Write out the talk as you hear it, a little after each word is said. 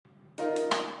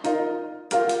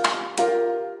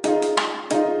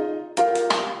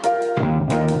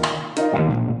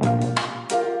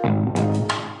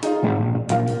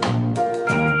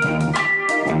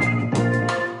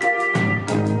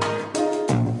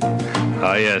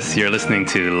Ah, yes, you're listening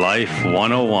to Life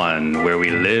 101, where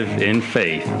we live in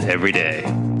faith every day.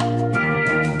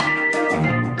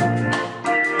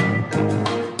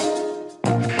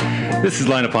 This is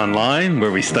Line Upon Line,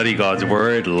 where we study God's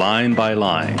Word line by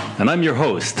line. And I'm your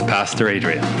host, Pastor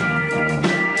Adrian.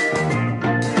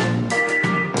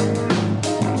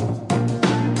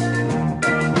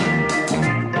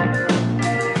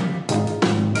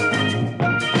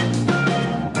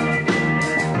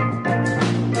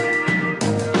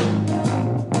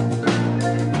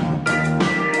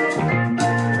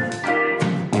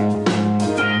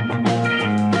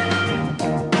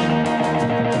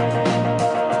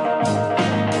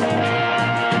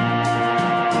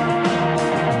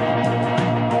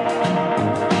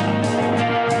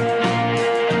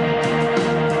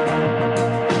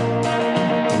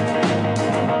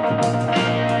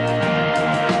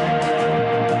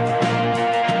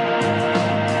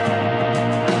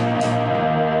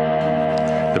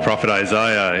 The prophet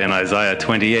Isaiah in Isaiah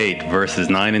 28 verses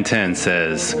 9 and 10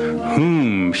 says,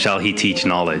 "Whom shall he teach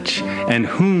knowledge? And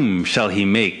whom shall he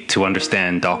make to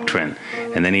understand doctrine?"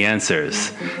 And then he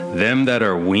answers, "Them that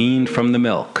are weaned from the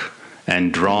milk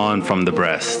and drawn from the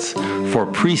breasts. For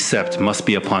precept must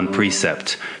be upon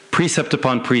precept, precept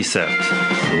upon precept,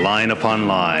 line upon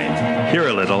line, here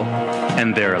a little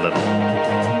and there a little."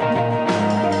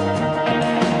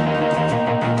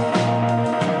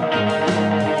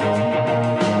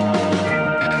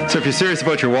 So if you're serious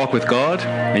about your walk with God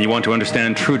and you want to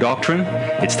understand true doctrine,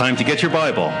 it's time to get your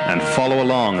Bible and follow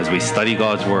along as we study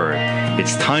God's Word.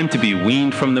 It's time to be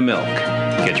weaned from the milk.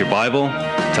 Get your Bible,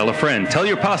 tell a friend, tell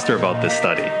your pastor about this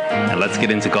study, and let's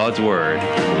get into God's Word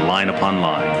line upon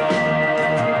line.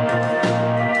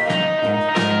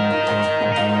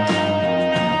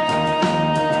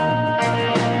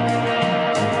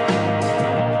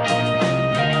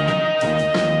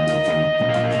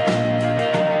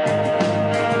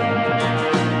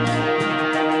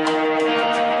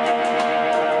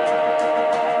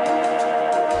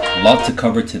 A lot to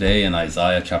cover today in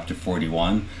Isaiah chapter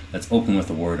 41. Let's open with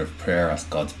a word of prayer, ask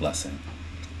God's blessing.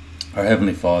 Our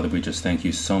Heavenly Father, we just thank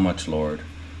you so much, Lord,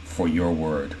 for your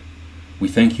word. We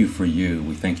thank you for you.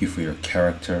 We thank you for your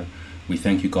character. We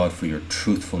thank you, God, for your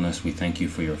truthfulness. We thank you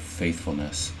for your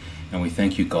faithfulness. And we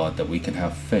thank you, God, that we can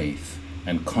have faith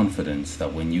and confidence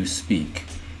that when you speak,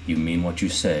 you mean what you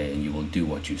say and you will do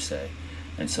what you say.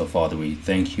 And so, Father, we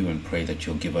thank you and pray that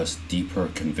you'll give us deeper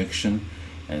conviction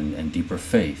and deeper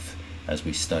faith as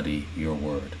we study your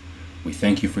word. We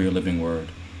thank you for your living word.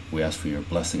 We ask for your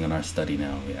blessing on our study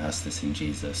now. We ask this in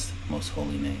Jesus' most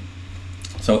holy name.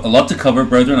 So a lot to cover,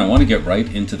 brethren. I want to get right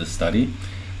into the study.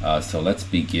 So let's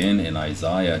begin in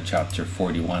Isaiah chapter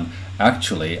 41.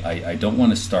 Actually, I don't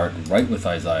want to start right with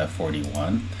Isaiah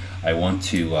 41. I want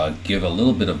to give a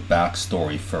little bit of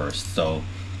backstory first. So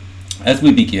as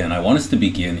we begin, I want us to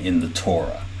begin in the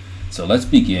Torah. So let's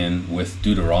begin with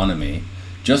Deuteronomy,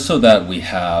 just so that we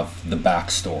have the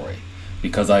backstory.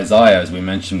 Because Isaiah, as we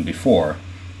mentioned before,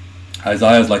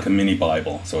 Isaiah is like a mini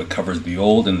Bible. So it covers the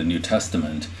Old and the New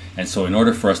Testament. And so in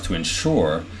order for us to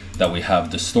ensure that we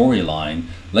have the storyline,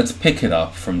 let's pick it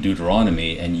up from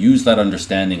Deuteronomy and use that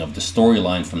understanding of the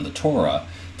storyline from the Torah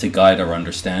to guide our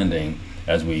understanding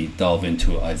as we delve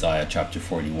into Isaiah chapter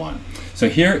 41. So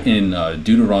here in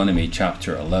Deuteronomy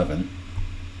chapter 11,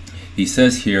 he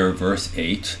says here, verse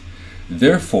 8,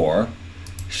 "Therefore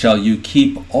shall you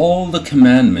keep all the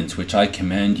commandments which I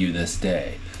command you this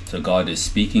day." So God is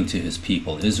speaking to his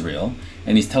people Israel,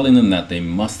 and he's telling them that they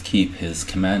must keep his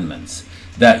commandments,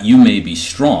 that you may be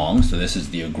strong. So this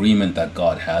is the agreement that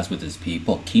God has with his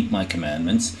people. Keep my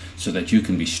commandments so that you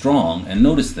can be strong. And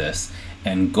notice this,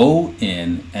 and go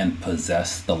in and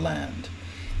possess the land.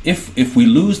 If we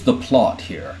lose the plot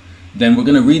here, then we're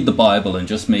going to read the Bible and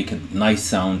just make it nice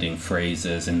sounding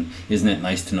phrases, and isn't it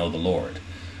nice to know the Lord?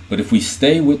 But if we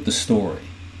stay with the story,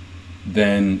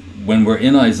 then when we're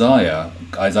in Isaiah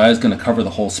is going to cover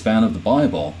the whole span of the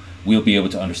Bible. We'll be able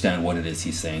to understand what it is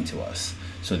he's saying to us.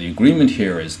 So the agreement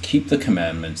here is keep the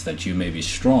commandments that you may be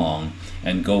strong,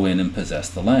 and go in and possess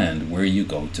the land where you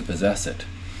go to possess it.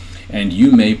 And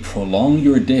you may prolong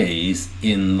your days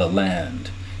in the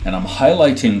land. And I'm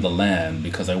highlighting the land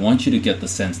because I want you to get the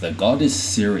sense that God is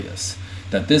serious,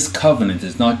 that this covenant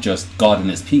is not just God and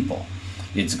his people.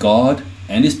 It's God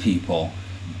and his people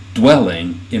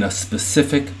dwelling in a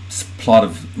specific plot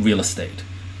of real estate,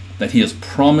 that he has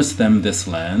promised them this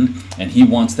land and he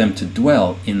wants them to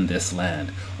dwell in this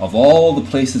land. Of all the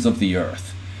places of the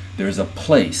earth, there's a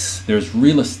place, there's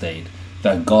real estate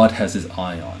that God has his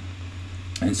eye on.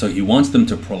 And so he wants them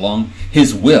to prolong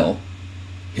his will,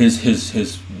 his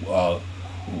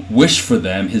wish for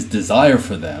them, his desire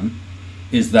for them,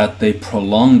 is that they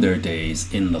prolong their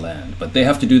days in the land. But they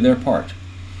have to do their part,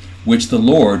 which the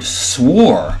Lord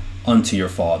swore unto your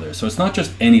fathers. So it's not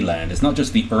just any land, it's not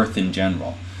just the earth in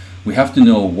general. We have to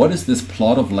know, what is this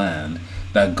plot of land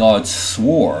that God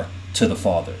swore to the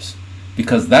fathers?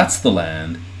 Because that's the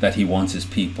land that he wants his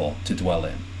people to dwell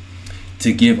in.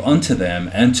 To give unto them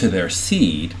and to their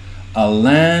seed a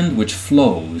land which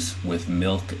flows with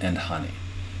milk and honey.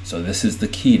 So this is the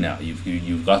key now.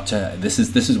 You've got to, this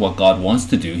is what God wants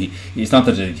to do. It's not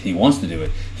that he wants to do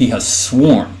it. He has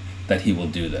sworn that he will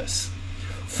do this.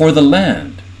 For the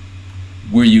land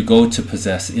where you go to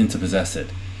possess it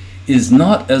is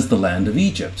not as the land of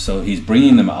Egypt. So he's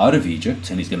bringing them out of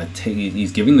Egypt, and he's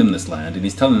giving them this land, and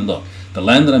he's telling them, look, the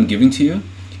land that I'm giving to you,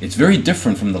 it's very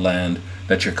different from the land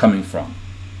that you're coming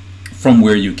from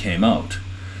where you came out,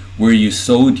 where you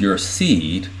sowed your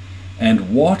seed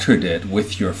and watered it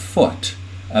with your foot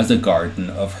as a garden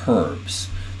of herbs.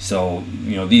 So,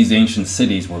 these ancient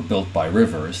cities were built by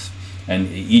rivers, and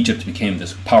Egypt became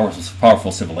this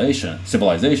powerful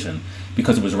civilization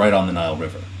because it was right on the Nile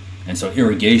River. And so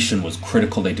irrigation was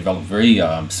critical. They developed very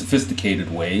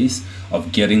sophisticated ways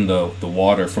of getting the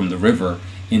water from the river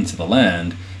into the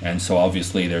land. And so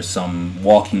obviously there's some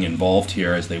walking involved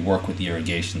here as they work with the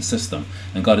irrigation system.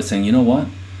 And God is saying, you know what?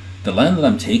 The land that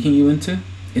I'm taking you into,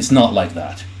 it's not like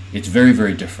that. It's very,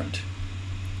 very different.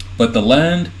 But the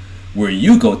land where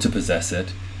you go to possess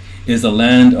it is a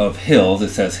land of hills. It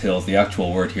says hills. The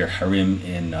actual word here, harim,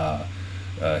 in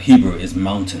Hebrew is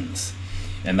mountains.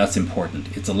 And that's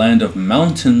important. It's a land of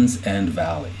mountains and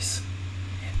valleys.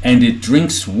 And it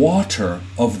drinks water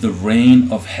of the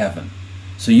rain of heaven.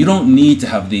 So you don't need to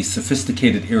have these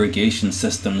sophisticated irrigation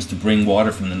systems to bring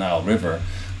water from the Nile River.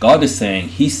 God is saying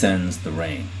he sends the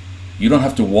rain. You don't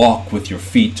have to walk with your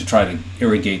feet to try to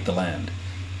irrigate the land.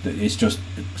 It's just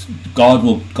God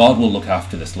will look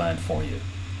after this land for you.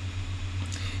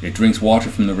 It drinks water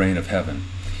from the rain of heaven.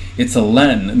 It's a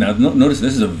land. Now notice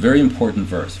this is a very important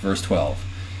verse, verse 12.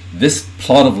 This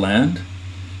plot of land,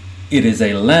 it is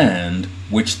a land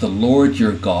which the Lord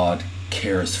your God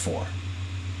cares for.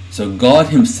 So God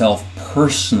himself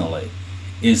personally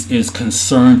is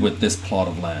concerned with this plot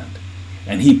of land.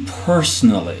 And he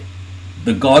personally,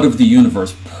 the God of the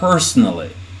universe,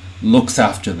 personally looks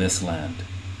after this land.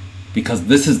 Because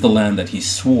this is the land that he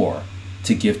swore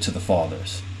to give to the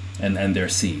fathers and their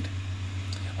seed.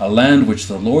 A land which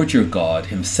the Lord your God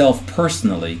himself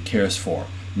personally cares for.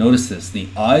 Notice this, the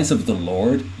eyes of the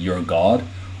Lord your God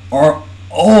are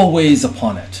always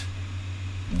upon it.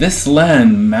 This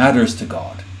land matters to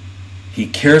God. He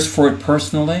cares for it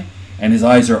personally, and his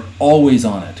eyes are always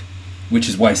on it, which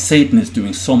is why Satan is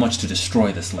doing so much to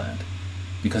destroy this land,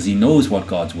 because he knows what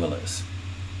God's will is.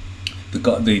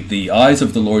 The eyes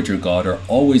of the Lord your God are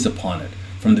always upon it,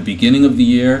 from the beginning of the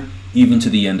year even to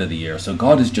the end of the year. So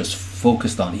God is just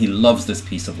focused on, he loves this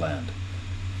piece of land.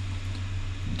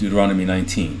 Deuteronomy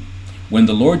 19. When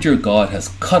the Lord your God has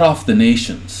cut off the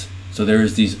nations, so there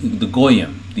is the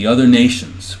Goyim, the other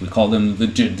nations, we call them the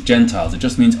Gentiles, it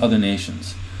just means other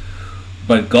nations.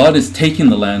 But God is taking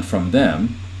the land from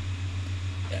them,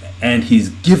 and he's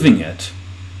giving it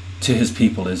to his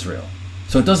people Israel.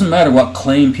 So it doesn't matter what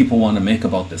claim people want to make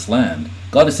about this land.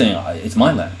 God is saying, it's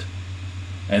my land.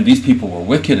 And these people were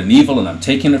wicked and evil, and I'm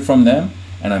taking it from them,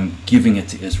 and I'm giving it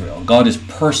to Israel. God is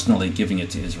personally giving it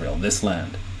to Israel, this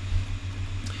land.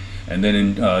 And then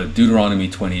in Deuteronomy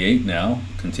 28 now,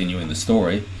 continuing the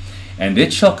story, and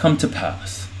it shall come to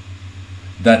pass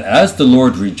that as the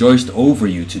Lord rejoiced over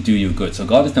you to do you good. So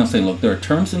God is now saying, look, there are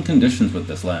terms and conditions with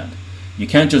this land. You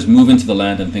can't just move into the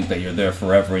land and think that you're there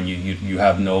forever and you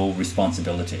have no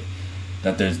responsibility,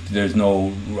 that there's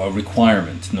no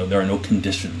requirement, there are no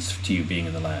conditions to you being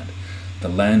in the land. The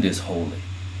land is holy.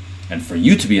 And for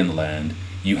you to be in the land,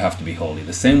 you have to be holy.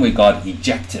 The same way God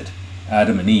ejected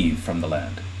Adam and Eve from the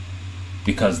land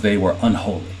because they were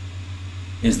unholy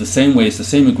is the same way, it's the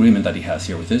same agreement that he has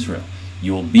here with Israel.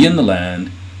 You will be in the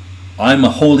land. I'm a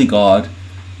holy God.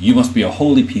 You must be a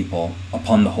holy people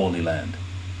upon the holy land.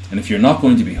 And if you're not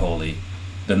going to be holy,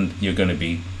 then you're going to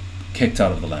be kicked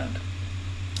out of the land.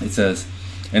 It says,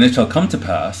 and it shall come to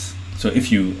pass, so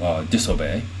if you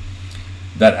disobey,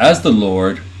 that as the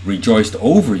Lord rejoiced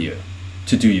over you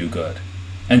to do you good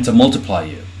and to multiply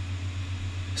you,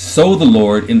 so the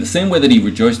Lord, in the same way that he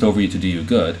rejoiced over you to do you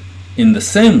good, in the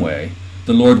same way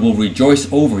the Lord will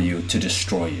rejoice over you to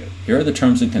destroy you. Here are the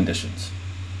terms and conditions.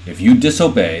 If you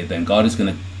disobey, then God is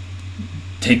going to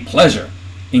take pleasure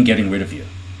in getting rid of you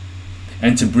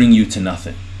and to bring you to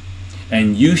nothing.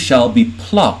 And you shall be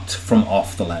plucked from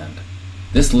off the land.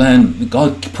 This land,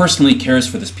 God personally cares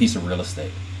for this piece of real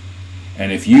estate.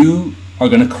 And if you are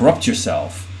going to corrupt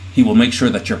yourself, he will make sure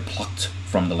that you're plucked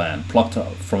from the land, plucked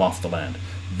from off the land.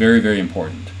 Very, very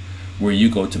important, where you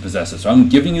go to possess it. So I'm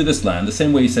giving you this land, the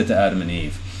same way he said to Adam and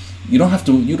Eve. You don't have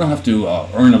to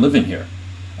earn a living here.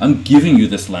 I'm giving you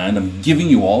this land. I'm giving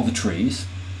you all the trees.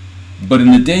 But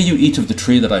in the day you eat of the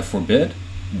tree that I forbid,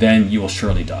 then you will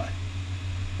surely die.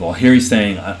 Well, here he's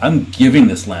saying, I'm giving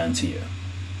this land to you.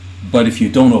 But if you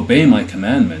don't obey my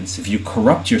commandments, if you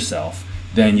corrupt yourself,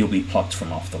 then you'll be plucked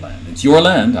from off the land. It's your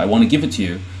land. I want to give it to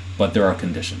you, but there are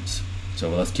conditions. So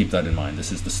let's keep that in mind.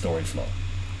 This is the story flow.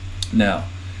 Now,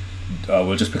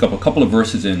 we'll just pick up a couple of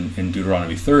verses in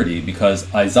Deuteronomy 30,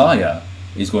 because Isaiah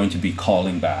is going to be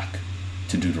calling back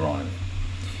to Deuteronomy.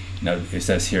 Now, it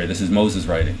says here, this is Moses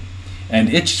writing, "And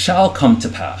it shall come to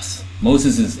pass."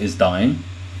 Moses is dying.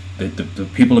 The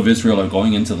people of Israel are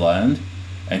going into the land,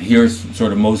 and here's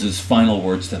sort of Moses' final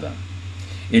words to them.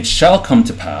 "It shall come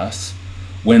to pass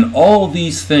when all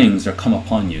these things are come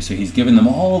upon you." So he's giving them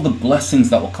all the blessings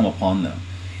that will come upon them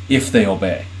if they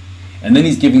obey. And then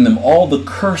he's giving them all the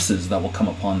curses that will come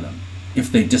upon them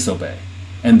if they disobey.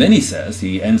 And then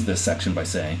he ends this section by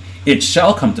saying, "It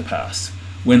shall come to pass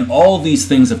when all these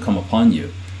things have come upon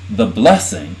you, the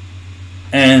blessing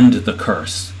and the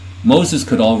curse." Moses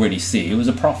could already see, he was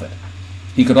a prophet,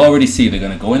 he could already see they're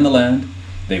going to go in the land,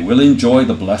 they will enjoy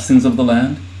the blessings of the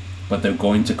land, but they're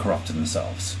going to corrupt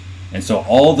themselves. And so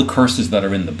all the curses that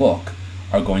are in the book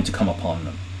are going to come upon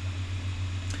them.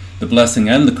 The blessing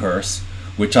and the curse,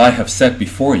 which I have set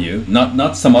before you,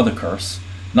 not some other curse,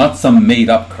 not some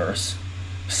made-up curse,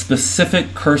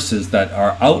 specific curses that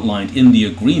are outlined in the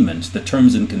agreement, the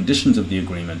terms and conditions of the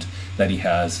agreement that he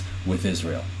has with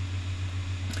Israel.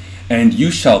 "And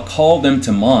you shall call them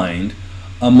to mind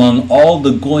among all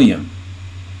the goyim."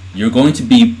 You're going to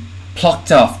be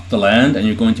plucked off the land, and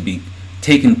you're going to be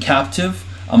taken captive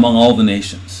among all the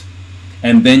nations.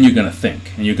 And then you're going to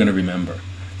think, and you're going to remember.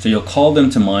 So you'll call them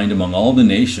to mind among all the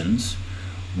nations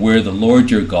where the Lord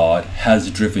your God has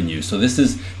driven you. So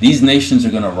these nations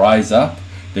are going to rise up.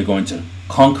 They're going to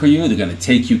conquer you. They're going to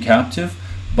take you captive.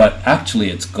 But actually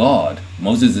it's God.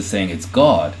 Moses is saying it's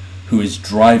God who is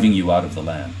driving you out of the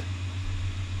land.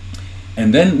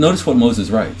 And then notice what Moses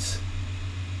writes.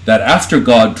 That after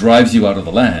God drives you out of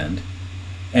the land,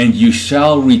 "And you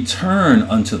shall return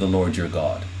unto the Lord your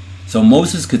God." So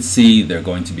Moses could see they're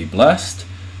going to be blessed,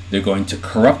 they're going to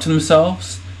corrupt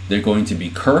themselves, they're going to be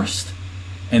cursed,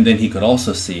 and then he could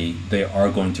also see they are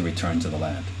going to return to the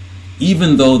land.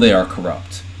 Even though they are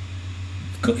corrupt,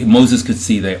 Moses could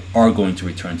see they are going to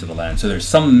return to the land. So there's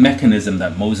some mechanism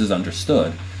that Moses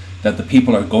understood that the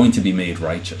people are going to be made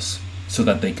righteous so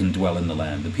that they can dwell in the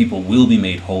land. The people will be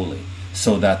made holy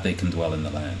so that they can dwell in the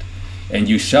land. "And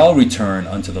you shall return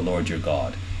unto the Lord your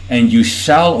God, and you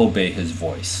shall obey his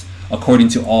voice, according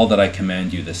to all that I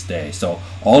command you this day." So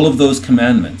all of those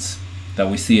commandments that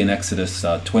we see in Exodus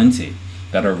 20,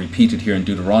 that are repeated here in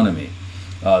Deuteronomy,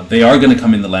 they are going to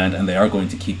come in the land, and they are going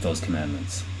to keep those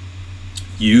commandments.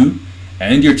 "You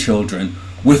and your children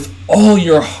with all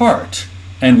your heart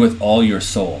and with all your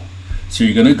soul." So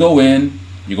you're going to go in,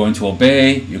 you're going to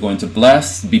obey, you're going to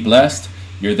be blessed,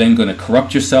 you're then going to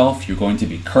corrupt yourself, you're going to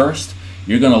be cursed,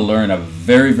 you're going to learn a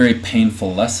very, very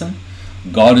painful lesson.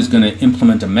 God is going to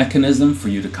implement a mechanism for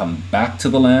you to come back to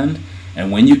the land,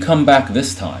 and when you come back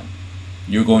this time,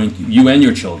 you and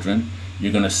your children,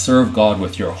 you're going to serve God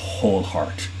with your whole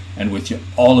heart and with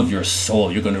all of your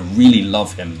soul. You're going to really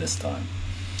love him this time.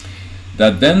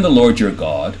 "That then the Lord your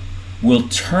God will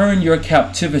turn your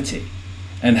captivity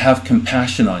and have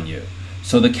compassion on you."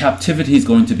 So the captivity is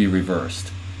going to be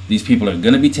reversed. These people are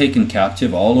going to be taken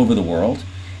captive all over the world,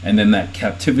 and then that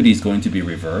captivity is going to be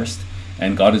reversed,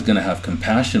 and God is going to have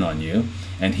compassion on you,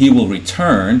 and he will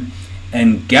return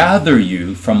and gather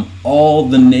you from all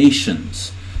the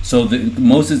nations. So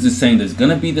Moses is saying there's going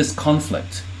to be this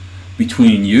conflict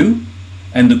between you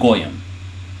and the Goyim,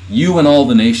 you and all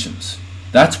the nations.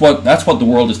 That's what the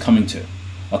world is coming to,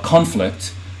 a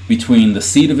conflict between the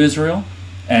seed of Israel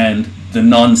and the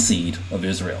non-seed of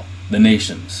Israel, the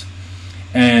nations.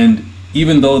 And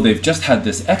even though they've just had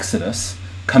this exodus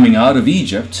coming out of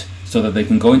Egypt so that they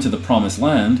can go into the promised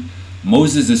land,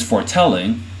 Moses is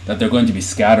foretelling that they're going to be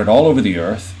scattered all over the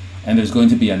earth, and there's going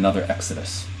to be another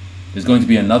exodus. There's going to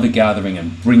be another gathering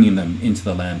and bringing them into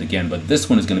the land again, but this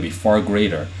one is going to be far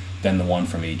greater than the one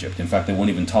from Egypt. In fact, they won't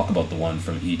even talk about the one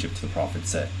from Egypt, the prophets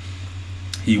say.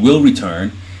 "He will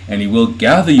return, and he will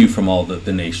gather you from all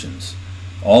the nations,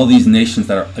 all these nations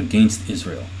that are against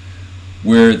Israel,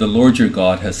 where the Lord your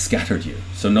God has scattered you."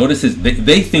 So notice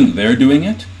they think they're doing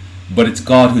it, but it's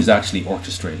God who's actually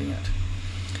orchestrating it.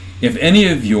 "If any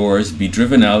of yours be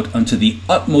driven out unto the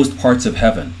utmost parts of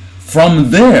heaven,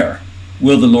 From there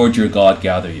will the Lord your God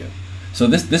gather you. So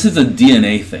this is a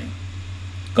DNA thing.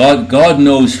 God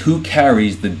knows who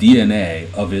carries the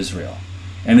DNA of Israel.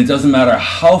 And it doesn't matter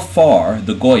how far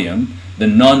the Goyim, the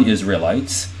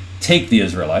non-Israelites, take the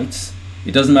Israelites.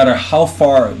 It doesn't matter how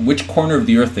far, which corner of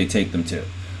the earth they take them to.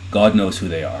 God knows who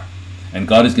they are. And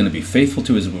God is going to be faithful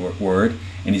to his word,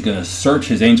 and he's going to search.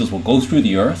 His angels will go through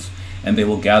the earth, and they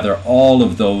will gather all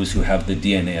of those who have the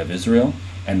DNA of Israel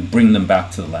and bring them back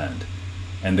to the land.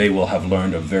 And they will have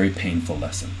learned a very painful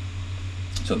lesson.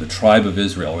 So the tribe of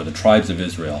Israel, or the tribes of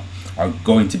Israel, are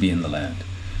going to be in the land.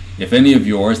 If any of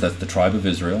yours, that's the tribe of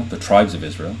Israel, the tribes of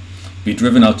Israel, be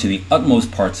driven out to the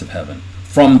utmost parts of heaven,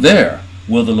 from there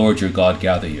will the Lord your God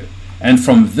gather you, and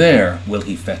from there will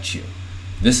he fetch you.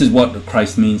 This is what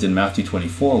Christ means in Matthew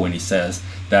 24 when he says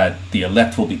that the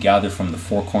elect will be gathered from the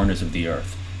four corners of the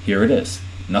earth. Here it is,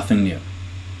 nothing new.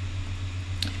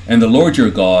 And the Lord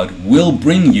your God will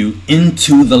bring you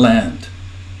into the land.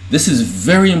 This is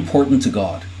very important to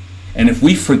God. And if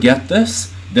we forget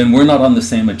this, then we're not on the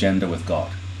same agenda with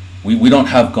God. We don't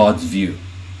have God's view.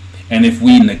 And if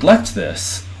we neglect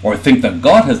this, or think that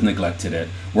God has neglected it,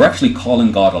 we're actually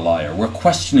calling God a liar. We're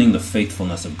questioning the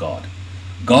faithfulness of God.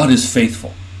 God is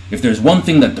faithful. If there's one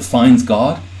thing that defines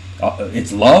God,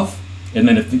 it's love. And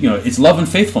then it's love and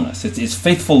faithfulness. It's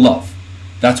faithful love.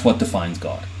 That's what defines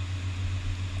God.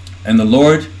 And the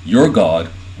Lord your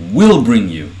God will bring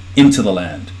you into the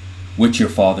land which your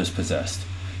fathers possessed.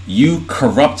 You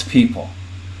corrupt people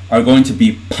are going to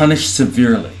be punished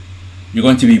severely. You're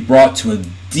going to be brought to a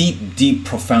deep, deep,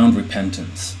 profound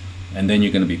repentance. And then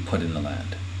you're going to be put in the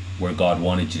land where God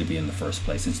wanted you to be in the first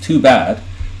place. It's too bad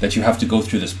that you have to go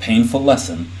through this painful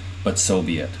lesson, but so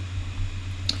be it.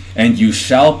 And you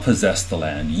shall possess the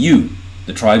land. You,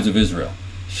 the tribes of Israel,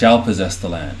 shall possess the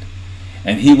land.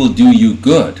 And he will do you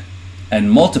good and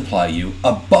multiply you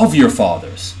above your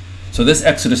fathers. So this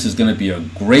Exodus is going to be a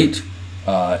great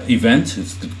event.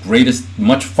 It's the greatest,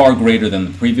 much far greater than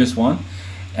the previous one.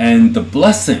 And the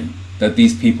blessing that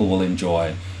these people will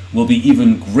enjoy will be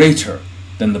even greater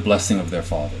than the blessing of their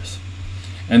fathers.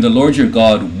 And the Lord your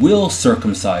God will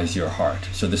circumcise your heart.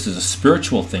 So this is a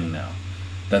spiritual thing now,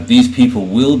 that these people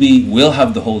will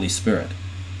have the Holy Spirit,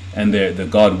 and the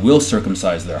God will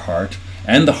circumcise their heart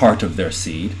and the heart of their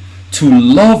seed to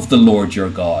love the Lord your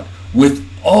God with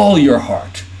all your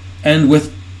heart and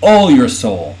with all your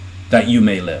soul, that you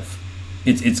may live.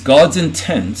 It's God's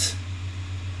intent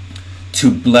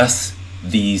to bless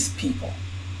these people,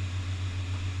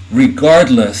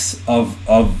 regardless of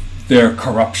their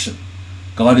corruption.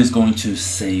 God is going to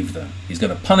save them. He's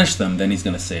going to punish them, then he's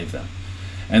going to save them.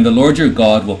 And the Lord your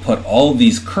God will put all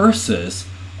these curses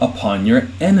upon your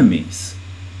enemies.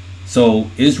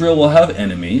 So Israel will have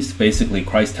enemies. Basically,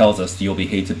 Christ tells us you'll be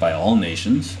hated by all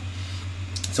nations.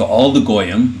 So all the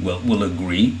Goyim will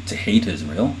agree to hate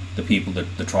Israel, the people,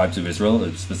 the tribes of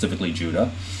Israel, specifically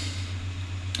Judah.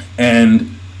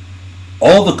 And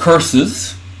all the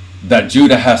curses that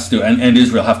Judah has to, and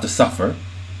Israel have to suffer,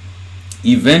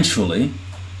 eventually,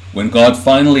 when God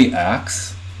finally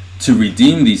acts to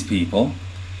redeem these people,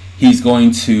 he's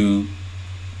going to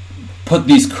put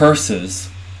these curses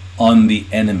on the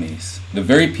enemies. The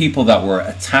very people that were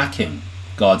attacking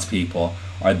God's people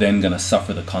are then going to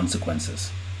suffer the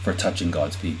consequences for touching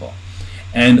God's people.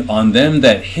 And on them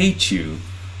that hate you,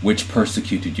 which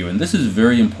persecuted you. And this is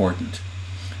very important.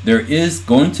 There is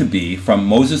going to be, from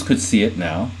Moses could see it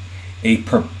now, a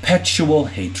perpetual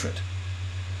hatred.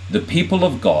 The people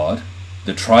of God,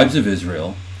 the tribes of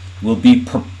Israel, will be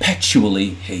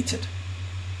perpetually hated.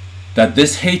 That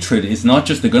this hatred is not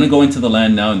just they're going to go into the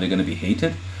land now and they're going to be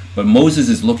hated, but Moses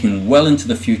is looking well into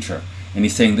the future, and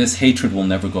he's saying this hatred will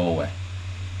never go away.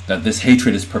 That this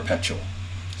hatred is perpetual.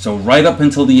 So right up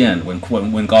until the end,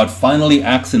 when God finally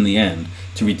acts in the end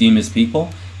to redeem his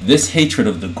people, this hatred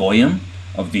of the Goyim,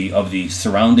 of the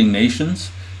surrounding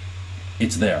nations,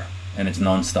 it's there, and it's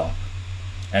non-stop.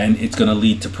 And it's going to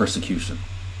lead to persecution.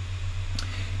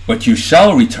 But you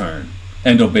shall return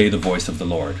and obey the voice of the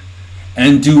Lord,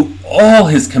 and do all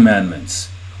his commandments,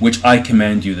 which I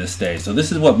command you this day. So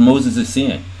this is what Moses is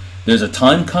seeing. There's a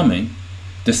time coming,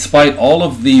 despite all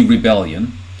of the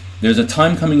rebellion, there's a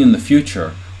time coming in the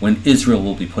future when Israel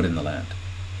will be put in the land,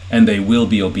 and they will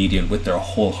be obedient with their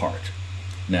whole heart.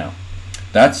 Now,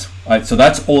 that's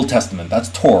Old Testament, that's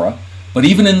Torah. But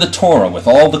even in the Torah, with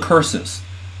all the curses,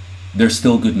 there's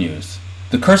still good news.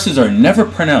 The curses are never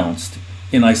pronounced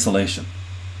in isolation.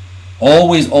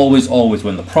 Always, always, always,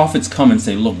 when the prophets come and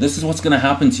say, look, this is what's going to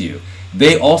happen to you,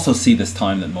 they also see this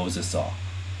time that Moses saw.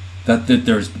 That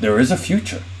there is a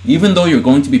future. Even though you're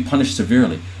going to be punished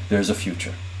severely, there's a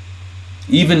future.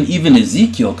 Even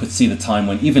Ezekiel could see the time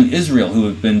when even Israel, who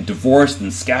have been divorced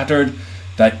and scattered,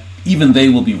 that even they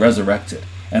will be resurrected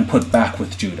and put back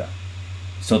with Judah.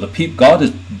 So God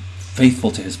is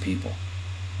faithful to his people,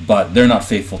 but they're not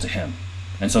faithful to him.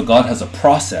 And so God has a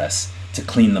process to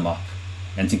clean them up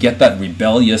and to get that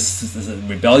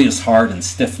rebellious heart and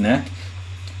stiff neck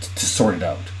to sort it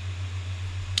out.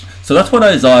 So that's what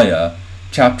Isaiah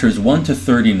chapters 1 to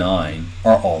 39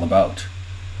 are all about.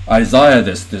 Isaiah,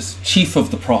 this chief of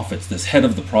the prophets, this head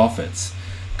of the prophets,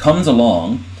 comes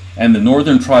along, and the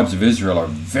northern tribes of Israel are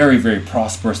very, very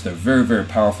prosperous. They're very, very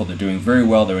powerful. They're doing very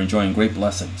well. They're enjoying great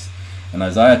blessings. And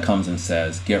Isaiah comes and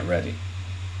says, get ready.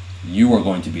 You are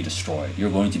going to be destroyed. You're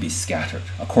going to be scattered,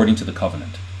 according to the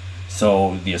covenant.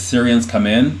 So the Assyrians come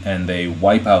in and they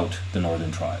wipe out the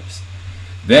northern tribes.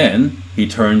 Then he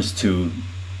turns to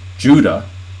Judah,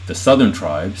 the southern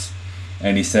tribes,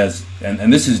 and he says,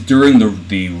 and this is during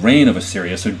the reign of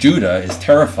Assyria, so Judah is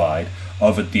terrified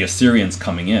of the Assyrians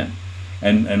coming in.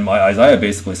 And Isaiah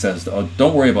basically says, oh,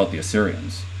 don't worry about the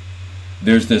Assyrians.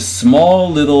 There's this small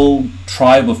little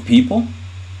tribe of people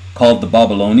called the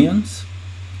Babylonians,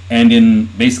 and in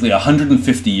basically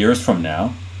 150 years from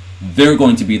now, they're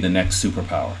going to be the next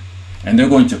superpower. And they're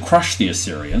going to crush the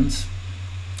Assyrians,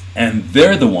 and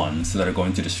they're the ones that are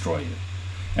going to destroy you.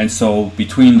 And so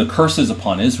between the curses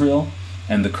upon Israel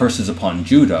and the curses upon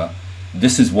Judah,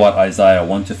 this is what Isaiah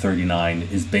 1 to 39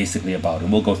 is basically about.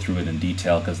 And we'll go through it in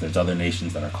detail because there's other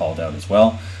nations that are called out as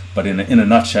well. But in a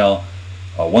nutshell,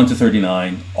 1 to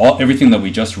 39, everything that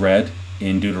we just read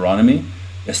in Deuteronomy,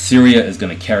 Assyria is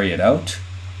going to carry it out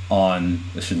on,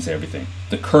 I shouldn't say everything,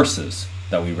 the curses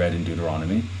that we read in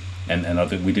Deuteronomy, and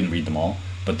other, we didn't read them all,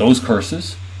 but those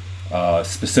curses,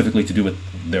 specifically to do with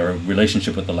their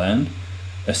relationship with the land,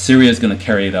 Assyria is going to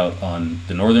carry it out on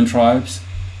the northern tribes,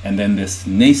 and then this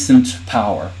nascent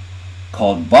power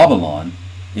called Babylon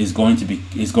is going to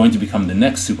become the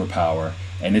next superpower,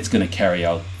 and it's going to carry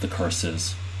out the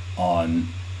curses on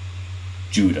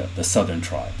Judah, the southern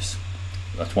tribes.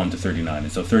 That's 1 to 39.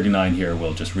 And so 39 here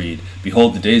we'll just read,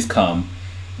 behold, the days come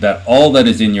that all that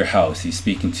is in your house, he's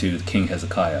speaking to King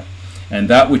Hezekiah, and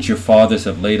that which your fathers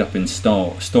have laid up in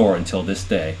store until this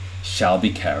day shall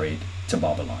be carried to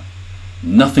Babylon.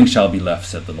 Nothing shall be left,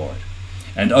 said the Lord.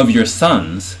 And of your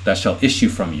sons that shall issue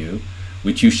from you,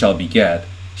 which you shall beget,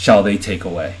 shall they take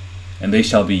away, and they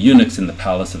shall be eunuchs in the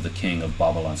palace of the king of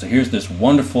Babylon. So here's this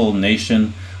wonderful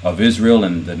nation of Israel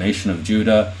and the nation of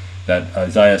Judah that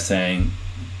Isaiah is saying,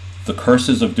 the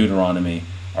curses of Deuteronomy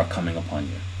are coming upon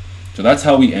you. So that's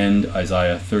how we end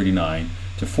Isaiah 39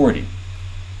 to 40.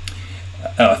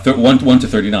 1 to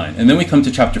 39. And then we come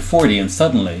to chapter 40, and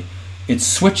suddenly it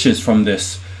switches from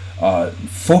this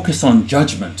focus on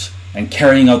judgment and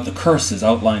carrying out the curses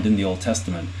outlined in the Old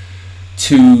Testament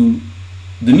to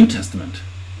the New Testament.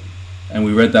 And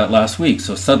we read that last week.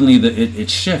 So suddenly it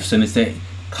shifts, and it says,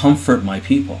 comfort my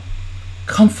people.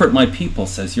 Comfort my people,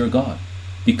 says your God,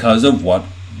 because of what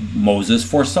Moses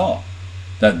foresaw,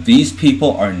 that these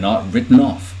people are not written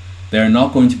off. They are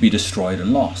not going to be destroyed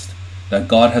and lost. That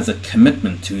God has a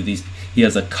commitment to these, he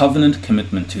has a covenant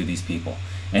commitment to these people,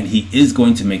 and he is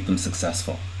going to make them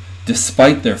successful.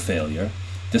 Despite their failure,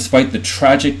 despite the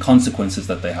tragic consequences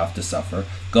that they have to suffer,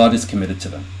 God is committed to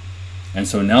them. And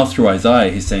so now through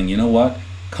Isaiah, he's saying, you know what?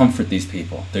 Comfort these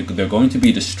people. They're going to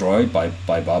be destroyed by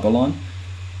Babylon.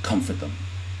 Comfort them.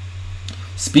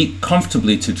 Speak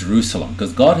comfortably to Jerusalem,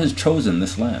 because God has chosen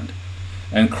this land.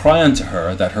 And cry unto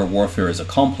her that her warfare is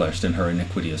accomplished and her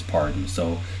iniquity is pardoned.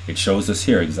 So it shows us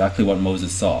here exactly what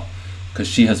Moses saw, because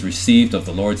she has received of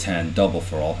the Lord's hand double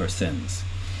for all her sins.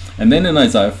 And then in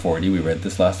Isaiah 40, we read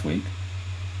this last week,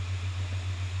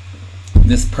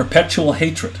 this perpetual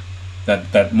hatred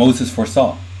that Moses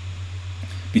foresaw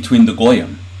between the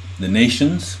Goyim, the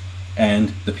nations, and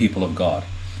the people of God.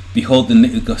 Behold,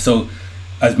 so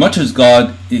as much as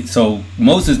God, so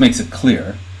Moses makes it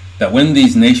clear that when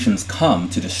these nations come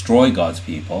to destroy God's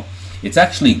people, it's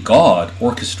actually God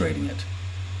orchestrating it.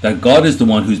 That God is the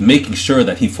one who's making sure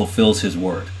that he fulfills his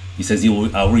word. He says,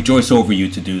 I'll rejoice over you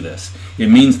to do this. It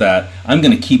means that I'm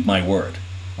going to keep my word.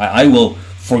 I will,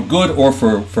 for good or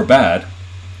for bad,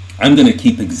 I'm going to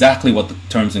keep exactly what the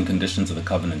terms and conditions of the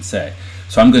covenant say.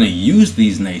 So I'm going to use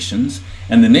these nations,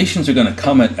 and the nations are going to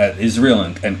come at Israel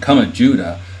and come at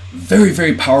Judah very,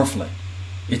 very powerfully.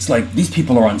 It's like these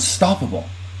people are unstoppable.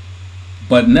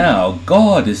 But now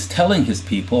God is telling his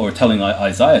people, or telling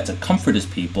Isaiah to comfort his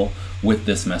people with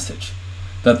this message,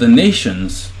 that the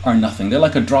nations are nothing. They're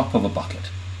like a drop of a bucket.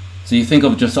 So you think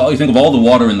of all the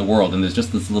water in the world, and there's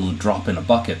just this little drop in a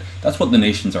bucket. That's what the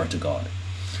nations are to God.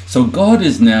 So God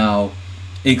is now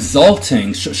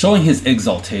exalting, showing his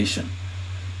exaltation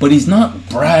But he's not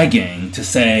bragging to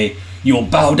say, you'll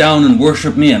bow down and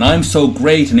worship me, and I'm so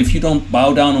great, and if you don't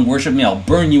bow down and worship me, I'll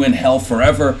burn you in hell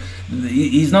forever.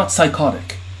 He's not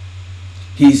psychotic.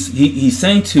 He's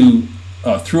saying to,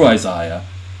 through Isaiah,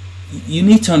 you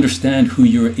need to understand who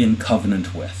you're in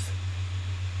covenant with.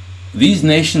 These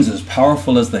nations, as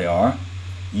powerful as they are,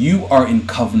 you are in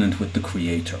covenant with the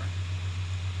Creator.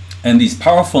 And these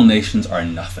powerful nations are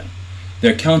nothing.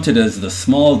 They're counted as the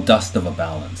small dust of the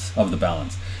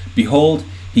balance. Behold,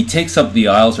 he takes up the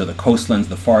isles or the coastlands,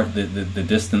 the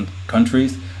distant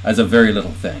countries, as a very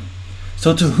little thing.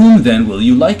 So to whom then will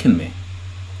you liken me?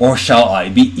 Or shall I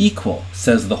be equal,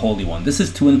 says the Holy One. This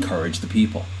is to encourage the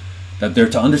people, that they're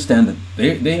to understand that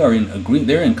they're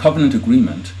in covenant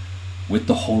agreement with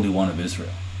the Holy One of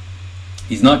Israel.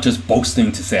 He's not just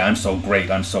boasting to say, I'm so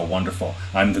great, I'm so wonderful,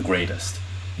 I'm the greatest.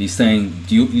 He's saying,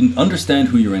 do you understand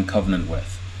who you're in covenant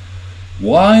with?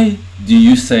 Why do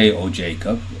you say, O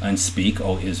Jacob, and speak,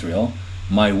 O Israel,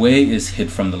 my way is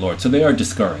hid from the Lord? So they are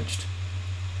discouraged.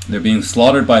 They're being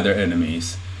slaughtered by their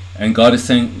enemies. And God is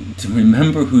saying to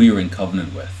remember who you're in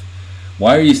covenant with.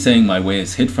 Why are you saying my way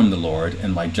is hid from the Lord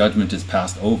and my judgment is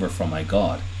passed over from my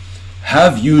God?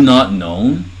 Have you not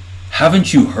known?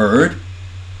 Haven't you heard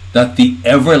that the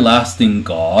everlasting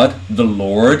God, the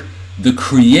Lord, the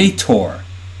Creator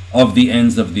of the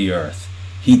ends of the earth,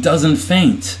 he doesn't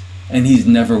faint and he's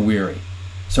never weary?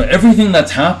 So everything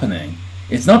that's happening,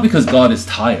 it's not because God is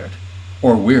tired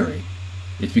or weary.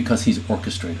 It's because he's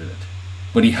orchestrated it.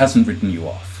 But he hasn't written you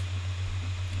off.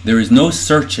 There is no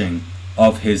searching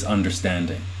of his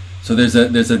understanding. So there's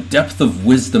a depth of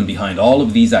wisdom behind all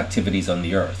of these activities on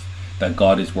the earth that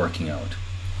God is working out.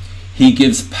 He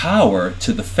gives power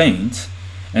to the faint,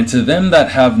 and to them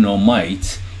that have no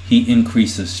might, he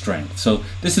increases strength. So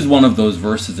this is one of those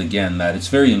verses, again, that it's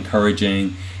very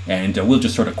encouraging, and we'll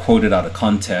just sort of quote it out of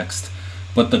context.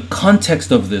 But the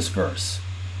context of this verse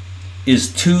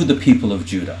is to the people of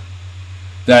Judah,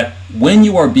 that when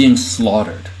you are being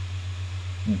slaughtered,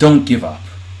 don't give up.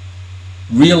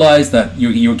 Realize that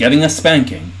you're getting a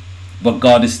spanking, but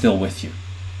God is still with you.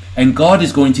 And God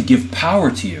is going to give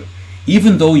power to you.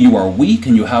 Even though you are weak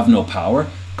and you have no power,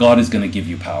 God is going to give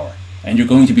you power. And you're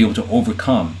going to be able to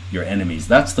overcome your enemies.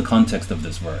 That's the context of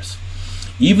this verse.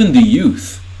 Even the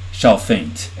youth shall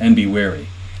faint and be weary,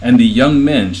 and the young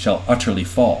men shall utterly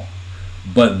fall.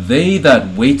 But they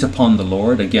that wait upon the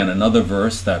Lord, again, another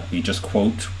verse that we just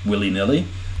quote willy-nilly,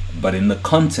 but in the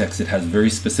context it has very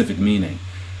specific meaning.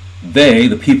 They,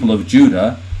 the people of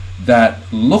Judah,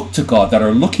 that look to God, that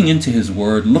are looking into his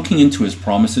word, looking into his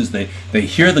promises, they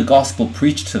hear the gospel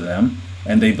preached to them,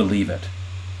 and they believe it.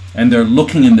 And they're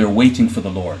looking and they're waiting for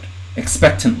the Lord,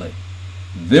 expectantly.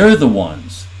 They're the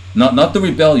ones, not the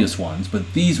rebellious ones,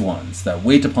 but these ones that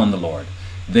wait upon the Lord.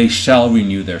 They shall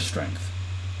renew their strength.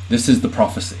 This is the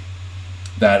prophecy,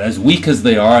 that as weak as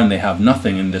they are and they have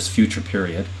nothing in this future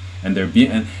period, and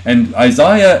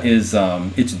Isaiah is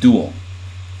it's dual.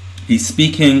 He's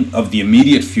speaking of the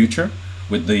immediate future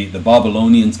with the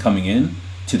Babylonians coming in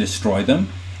to destroy them,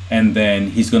 and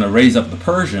then he's going to raise up the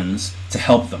Persians to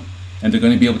help them, and they're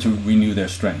going to be able to renew their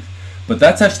strength. But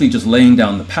that's actually just laying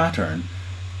down the pattern.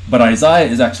 But Isaiah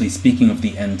is actually speaking of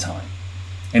the end time,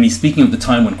 and he's speaking of the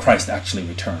time when Christ actually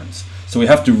returns. So we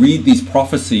have to read these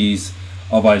prophecies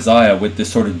of Isaiah with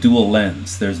this sort of dual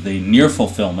lens. There's the near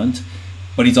fulfillment,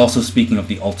 but he's also speaking of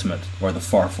the ultimate or the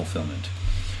far fulfillment.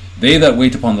 They that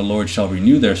wait upon the Lord shall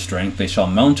renew their strength. They shall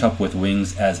mount up with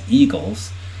wings as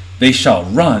eagles. They shall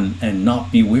run and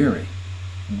not be weary.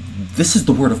 This is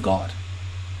the word of God.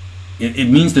 It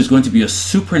means there's going to be a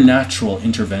supernatural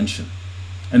intervention,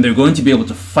 and they're going to be able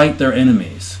to fight their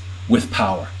enemies with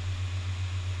power.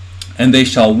 And they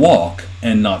shall walk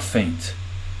and not faint.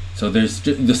 So there's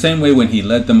the same way when he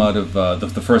led them out of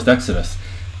the first Exodus,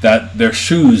 that their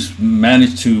shoes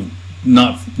managed to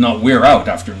not wear out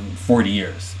after 40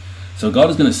 years. So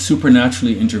God is going to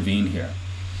supernaturally intervene here.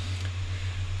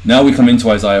 Now we come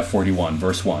into Isaiah 41,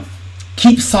 verse 1.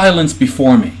 Keep silence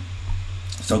before me.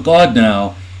 So God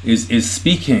now is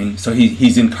speaking. So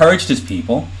he's encouraged his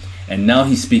people, and now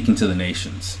he's speaking to the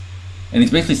nations. And he's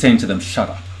basically saying to them, shut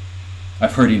up.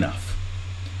 I've heard enough.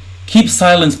 Keep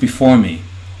silence before me,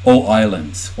 O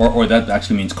islands, or that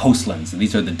actually means coastlands.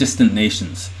 These are the distant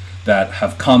nations that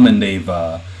have come and they've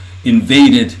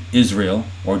invaded Israel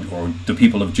or the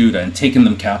people of Judah and taken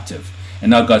them captive. And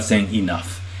now God's saying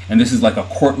enough. And this is like a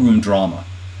courtroom drama.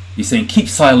 He's saying, keep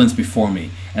silence before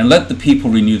me and let the people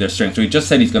renew their strength. So he just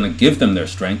said he's going to give them their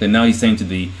strength, and now he's saying to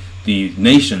the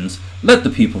nations, let the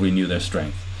people renew their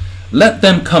strength. Let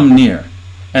them come near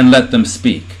and let them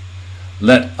speak.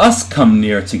 let us come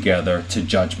near together to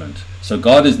judgment. So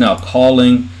God is now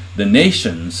calling the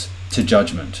nations to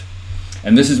judgment.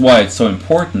 And this is why it's so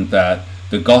important that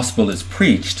the gospel is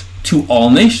preached to all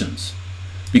nations,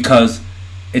 because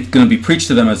it's going to be preached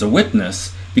to them as a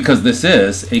witness, because this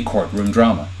is a courtroom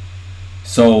drama.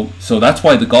 So that's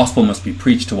why the gospel must be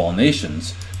preached to all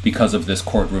nations, because of this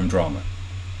courtroom drama.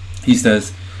 He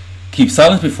says, keep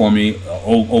silence before me,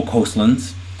 O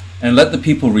coastlands, and let the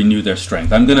people renew their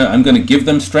strength. I'm gonna give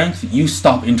them strength. You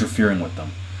stop interfering with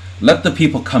them. Let the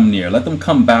people come near. Let them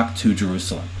come back to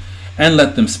Jerusalem, and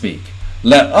let them speak.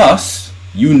 Let us,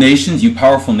 you nations, you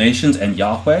powerful nations, and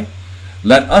Yahweh,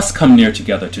 let us come near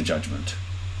together to judgment.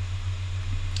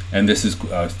 And this is,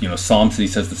 Psalms, he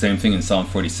says the same thing in Psalm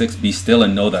 46, be still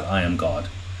and know that I am God.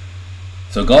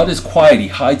 So God is quiet, he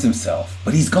hides himself,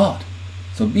 but he's God.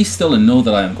 So be still and know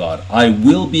that I am God. I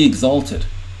will be exalted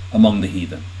among the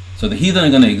heathen. So the heathen are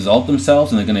going to exalt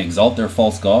themselves, and they're going to exalt their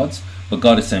false gods, but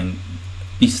God is saying,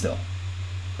 be still.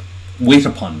 Wait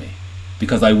upon me,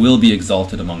 because I will be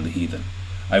exalted among the heathen.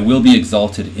 I will be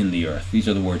exalted in the earth. These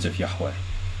are the words of Yahweh.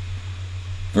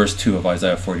 Verse 2 of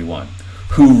Isaiah 41.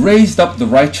 Who raised up the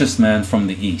righteous man from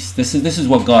the east. This is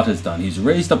what God has done. He's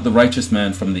raised up the righteous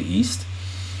man from the east,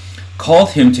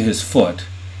 called him to his foot,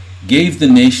 gave the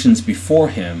nations before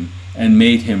him, and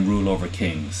made him rule over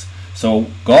kings. So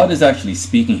God is actually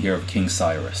speaking here of King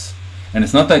Cyrus. And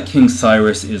it's not that King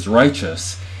Cyrus is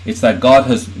righteous, it's that God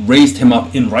has raised him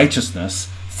up in righteousness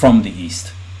from the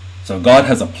east. So God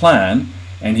has a plan,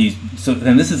 and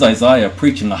this is Isaiah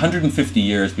preaching 150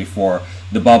 years before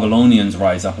the Babylonians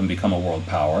rise up and become a world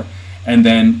power. And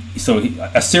then,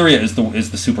 Assyria is the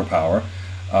superpower.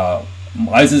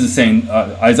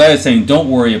 Isaiah is saying, don't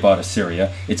worry about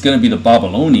Assyria. It's going to be the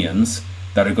Babylonians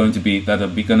that are going to be the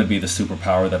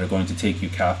superpower that are going to take you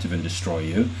captive and destroy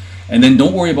you. And then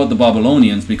don't worry about the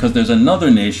Babylonians, because there's another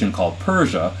nation called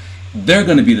Persia. They're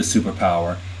going to be the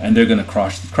superpower, and they're going to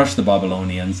crush the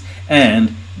Babylonians,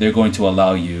 and they're going to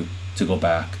allow you to go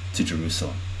back to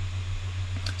Jerusalem.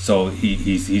 So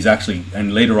he's actually,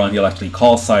 and later on he'll actually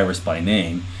call Cyrus by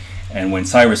name, and when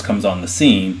Cyrus comes on the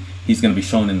scene, he's going to be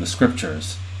shown in the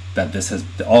scriptures that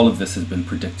all of this has been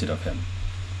predicted of him.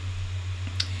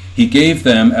 He gave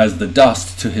them as the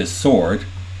dust to his sword,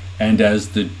 and as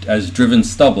driven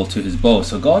stubble to his bow.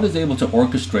 So God is able to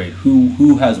orchestrate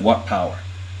who has what power,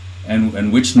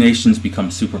 and which nations become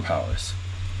superpowers.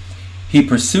 He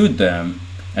pursued them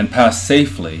and passed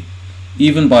safely,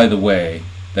 even by the way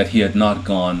that he had not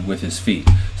gone with his feet.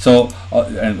 So,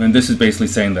 and this is basically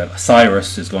saying that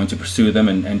Cyrus is going to pursue them,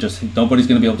 and just nobody's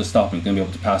going to be able to stop him. He's going to be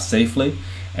able to pass safely.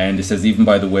 And it says, even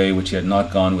by the way which he had not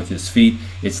gone with his feet.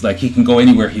 It's like he can go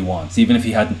anywhere he wants. Even if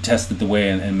he hadn't tested the way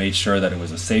and made sure that it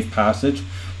was a safe passage,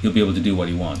 he'll be able to do what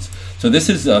he wants. So this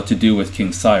is to do with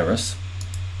King Cyrus.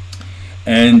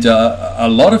 And a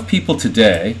lot of people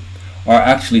today are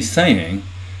actually saying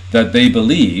that they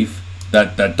believe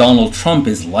that Donald Trump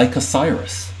is like a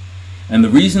Cyrus. And the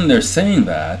reason they're saying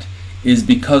that is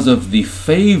because of the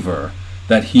favor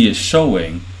that he is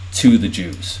showing to the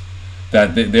Jews.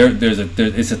 That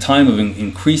it's a time of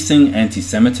increasing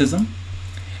anti-Semitism,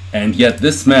 and yet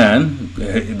this man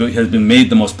has been made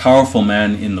the most powerful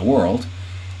man in the world.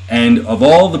 And of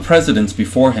all the presidents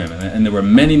before him, and there were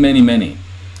many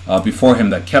before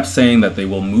him that kept saying that they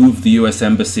will move the U.S.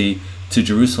 Embassy to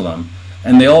Jerusalem,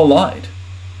 and they all lied.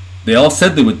 They all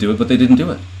said they would do it, but they didn't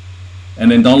do it. And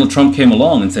then Donald Trump came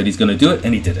along and said he's going to do it,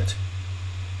 and he did it.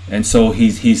 And so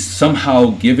he's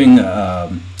somehow giving a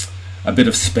bit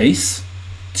of space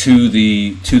to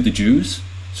the Jews,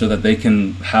 so that they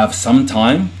can have some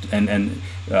time and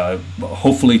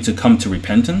hopefully to come to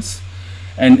repentance.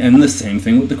 And the same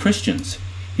thing with the Christians.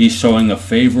 He's showing a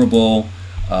favorable,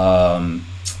 showing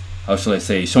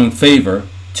favor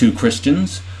to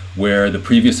Christians, where the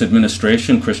previous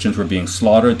administration, Christians were being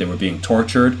slaughtered, they were being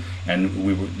tortured, and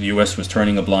the U.S. was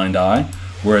turning a blind eye.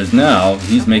 Whereas now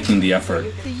he's making the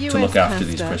effort to look after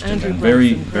these Christians. And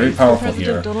very, very powerful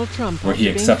here, where he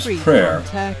accepts prayer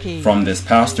from this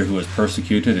pastor who was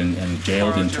persecuted and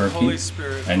jailed in Turkey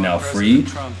and now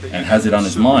freed, and has it on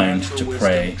his mind to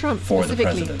pray for the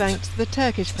president.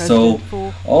 So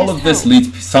all of this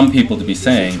leads some people to be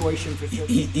saying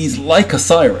he's like a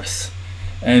Cyrus.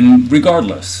 And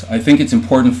regardless, I think it's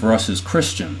important for us as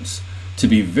Christians to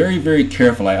be very, very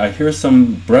careful. I hear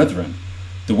some brethren,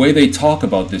 the way they talk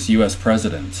about this U.S.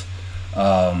 president,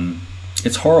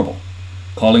 it's horrible.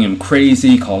 Calling him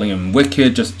crazy, calling him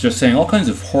wicked, just saying all kinds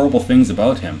of horrible things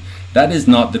about him. That is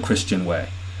not the Christian way.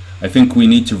 I think we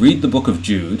need to read the book of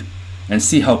Jude and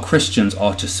see how Christians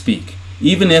ought to speak.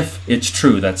 Even if it's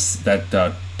true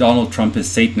that Donald Trump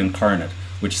is Satan incarnate,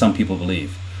 which some people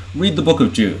believe. Read the book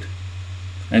of Jude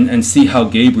and see how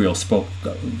Gabriel spoke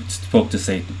to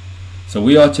Satan. So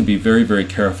we ought to be very, very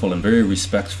careful and very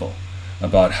respectful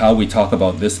about how we talk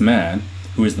about this man,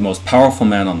 who is the most powerful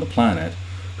man on the planet,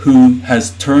 who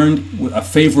has turned a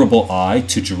favorable eye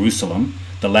to Jerusalem,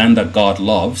 the land that God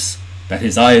loves, that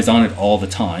his eye is on it all the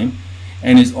time,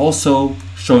 and is also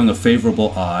showing a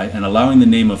favorable eye and allowing the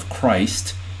name of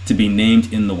Christ to be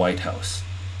named in the White House.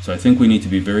 So I think we need to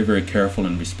be very, very careful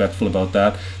and respectful about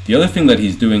that. The other thing that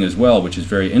he's doing as well, which is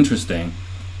very interesting,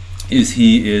 is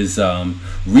he is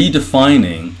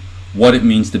redefining what it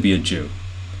means to be a Jew,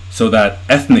 so that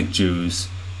ethnic Jews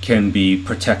can be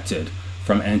protected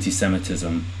from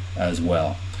anti-Semitism as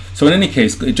well. So in any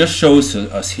case, it just shows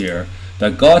us here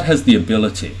that God has the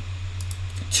ability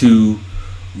to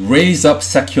raise up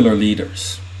secular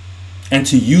leaders and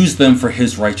to use them for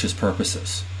his righteous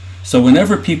purposes. So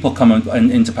whenever people come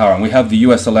into power, and we have the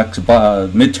U.S.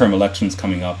 midterm elections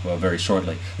coming up very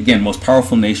shortly, again, most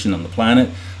powerful nation on the planet,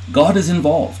 God is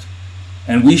involved.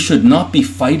 And we should not be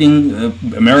fighting,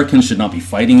 Americans should not be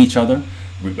fighting each other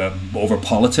over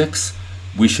politics.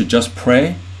 We should just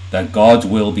pray that God's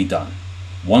will be done,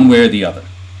 one way or the other.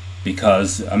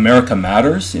 Because America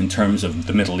matters in terms of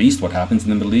the Middle East, what happens in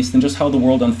the Middle East, and just how the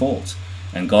world unfolds.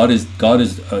 And God is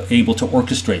able to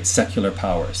orchestrate secular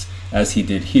powers, as he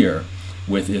did here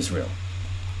with Israel.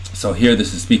 So here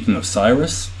this is speaking of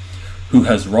Cyrus, who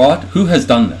has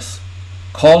done this,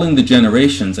 calling the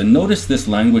generations. And notice this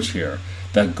language here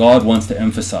that God wants to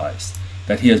emphasize,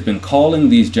 that he has been calling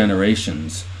these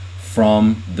generations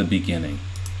from the beginning.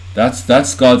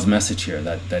 That's God's message here,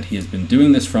 that he has been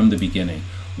doing this from the beginning.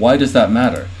 Why does that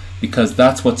matter? Because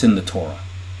that's what's in the Torah.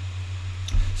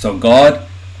 So God,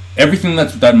 everything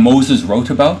that Moses wrote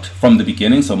about from the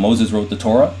beginning, so Moses wrote the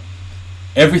Torah,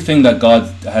 everything that God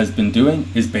has been doing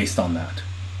is based on that.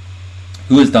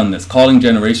 Who has done this? Calling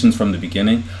generations from the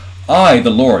beginning. I, the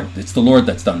Lord, it's the Lord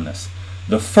that's done this.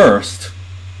 The first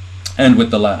and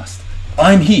with the last.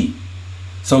 I'm he.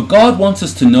 So God wants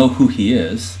us to know who he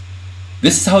is.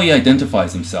 This is how he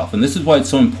identifies himself, and this is why it's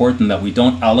so important that we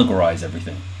don't allegorize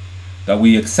everything. That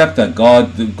we accept that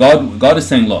God is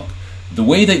saying, look, the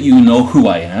way that you know who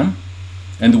I am,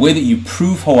 and the way that you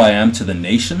prove who I am to the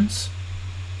nations,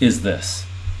 is this.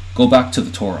 Go back to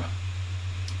the Torah.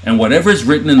 And whatever is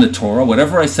written in the Torah,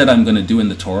 whatever I said I'm going to do in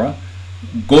the Torah,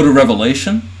 go to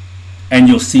Revelation, and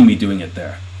you'll see me doing it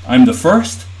there. I'm the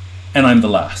first, and I'm the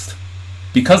last.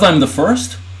 Because I'm the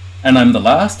first, and I'm the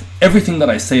last, everything that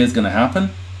I say is going to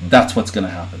happen, that's what's going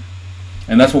to happen.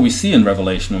 And that's what we see in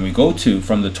Revelation when we go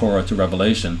from the Torah to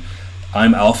Revelation.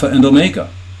 I'm Alpha and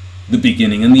Omega, the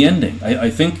beginning and the ending. I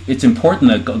think it's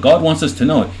important that God wants us to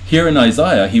know it. Here in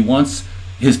Isaiah, he wants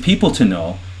his people to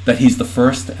know that he's the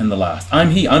first and the last.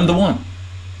 I'm the one.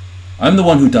 I'm the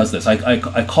one who does this.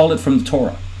 I call it from the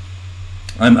Torah.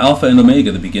 I'm Alpha and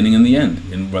Omega, the beginning and the end,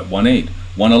 in 1:8,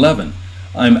 1:11.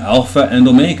 I'm Alpha and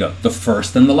Omega, the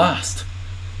first and the last.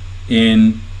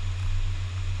 In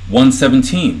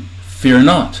 1:17, fear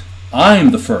not,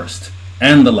 I'm the first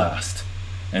and the last.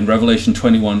 And Revelation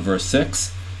 21 verse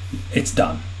 6, it's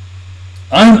done.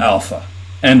 I'm Alpha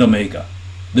and Omega,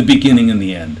 the beginning and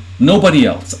the end. Nobody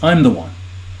else, I'm the one.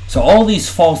 So all these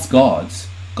false gods,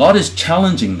 God is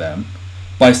challenging them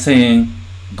by saying,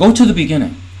 go to the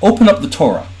beginning, open up the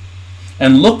Torah,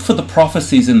 and look for the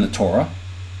prophecies in the Torah.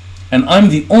 And I'm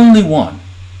the only one,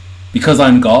 because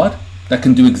I'm God, that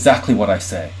can do exactly what I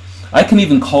say. I can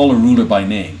even call a ruler by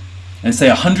name and say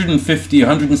 150,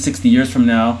 160 years from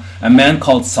now, a man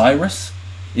called Cyrus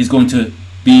is going to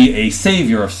be a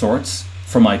savior of sorts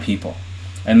for my people.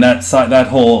 And that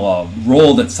whole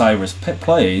role that Cyrus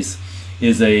plays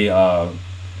is a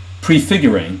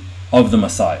prefiguring of the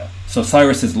Messiah. So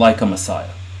Cyrus is like a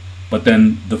Messiah. But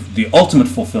then the ultimate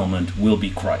fulfillment will be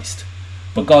Christ.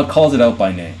 But God calls it out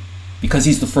by name, because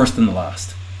he's the first and the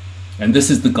last. And this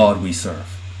is the God we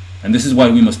serve. And this is why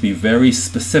we must be very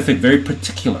specific, very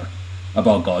particular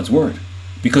about God's word.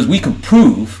 Because we can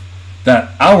prove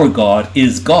that our God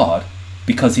is God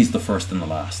because he's the first and the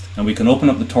last. And we can open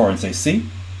up the Torah and say, see,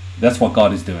 that's what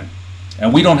God is doing.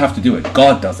 And we don't have to do it.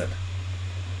 God does it.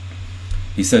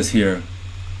 He says here,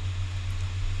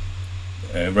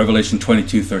 Revelation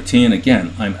 22:13,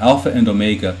 again, I'm Alpha and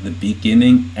Omega, the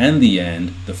beginning and the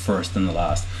end, the first and the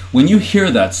last. When you hear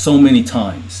that so many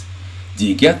times, do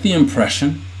you get the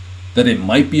impression that it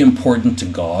might be important to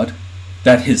God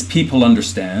that his people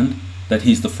understand that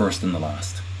he's the first and the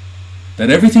last? That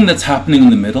everything that's happening in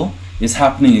the middle is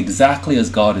happening exactly as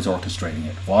God is orchestrating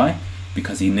it. Why?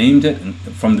 Because he named it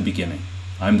from the beginning.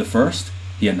 I'm the first.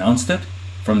 He announced it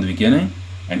from the beginning.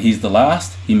 and he's the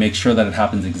last, he makes sure that it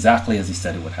happens exactly as he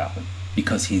said it would happen,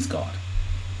 because he's God.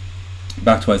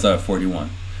 Back to Isaiah 41.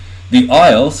 The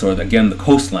isles, or again the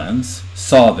coastlands,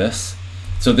 saw this.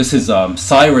 So this is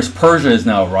Cyrus. Persia is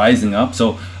now rising up.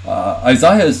 So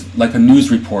Isaiah is like a news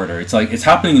reporter. It's like it's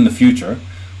happening in the future,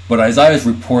 but Isaiah is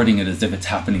reporting it as if it's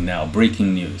happening now,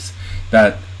 breaking news.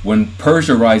 That when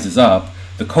Persia rises up,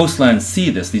 the coastlands see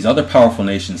this, these other powerful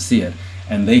nations see it,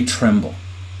 and they tremble.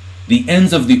 The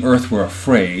ends of the earth were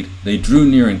afraid, they drew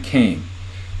near and came.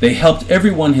 They helped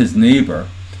everyone his neighbor,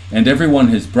 and everyone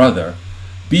his brother.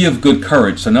 Be of good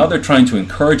courage. So now they're trying to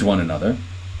encourage one another,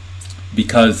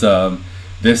 because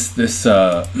this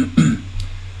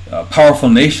powerful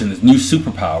nation, this new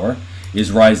superpower,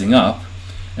 is rising up.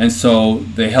 And so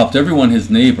they helped everyone his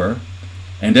neighbor,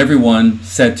 and everyone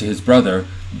said to his brother,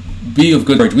 be of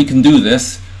good courage, we can do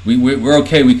this, we're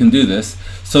okay, we can do this.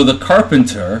 So the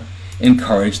carpenter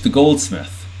encouraged the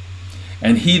goldsmith,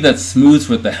 and he that smooths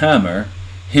with the hammer,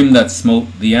 him that smote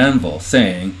the anvil,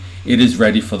 saying, it is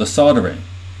ready for the soldering.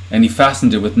 And he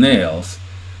fastened it with nails,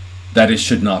 that it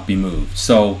should not be moved.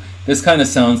 So this kind of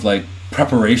sounds like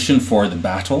preparation for the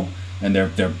battle. And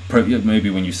they're maybe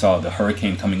when you saw the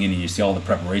hurricane coming in and you see all the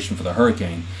preparation for the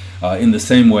hurricane, in the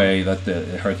same way that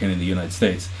the hurricane in the United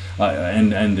States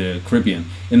and the Caribbean,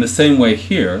 in the same way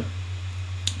here,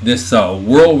 this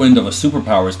whirlwind of a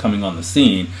superpower is coming on the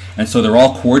scene, and so they're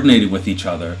all coordinated with each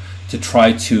other to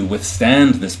try to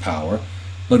withstand this power.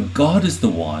 But God is the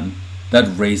one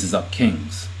that raises up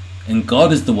kings, and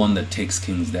God is the one that takes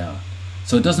kings down.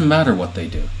 So it doesn't matter what they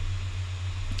do.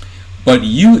 But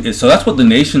so that's what the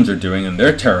nations are doing, and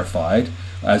they're terrified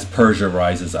as Persia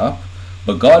rises up.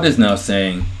 But God is now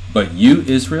saying, but you,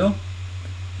 Israel,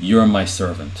 you're my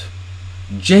servant.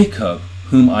 Jacob,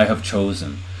 whom I have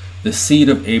chosen, the seed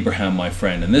of Abraham, my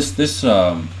friend. And this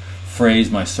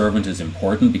phrase, my servant, is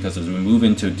important, because as we move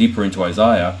deeper into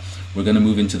Isaiah, we're going to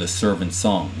move into the servant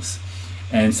songs.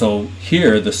 And so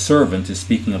here the servant is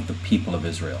speaking of the people of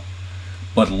Israel.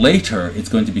 But later it's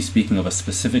going to be speaking of a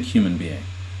specific human being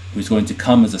who's going to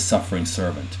come as a suffering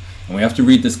servant. And we have to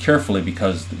read this carefully,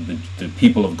 because the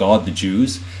people of God, the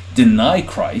Jews, deny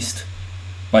Christ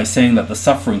by saying that the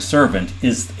suffering servant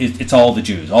it's all the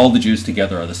Jews. All the Jews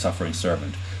together are the suffering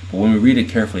servant. But when we read it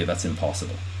carefully, that's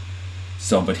impossible.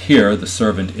 So, but here the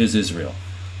servant is Israel.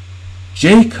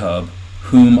 Jacob,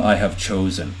 whom I have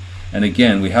chosen. And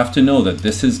again, we have to know that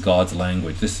this is God's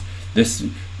language. This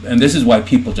is why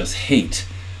people just hate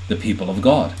the people of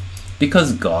God.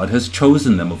 Because God has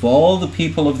chosen them. Of all the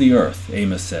people of the earth,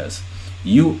 Amos says,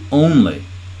 you only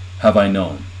have I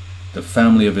known, the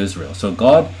family of Israel. So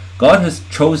God has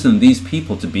chosen these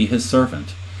people to be his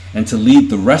servant and to lead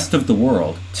the rest of the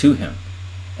world to him.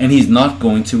 And he's not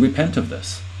going to repent of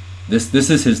this. This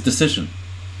is his decision.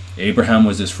 Abraham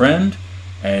was his friend,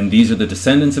 and these are the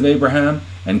descendants of Abraham,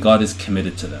 and God is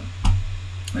committed to them.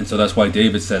 And so that's why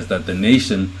David says that the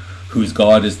nation whose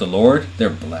God is the Lord, they're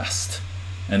blessed.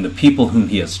 And the people whom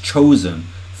he has chosen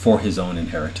for his own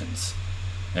inheritance.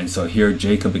 And so here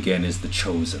Jacob again is the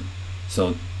chosen.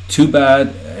 So too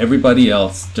bad everybody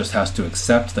else just has to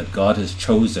accept that God has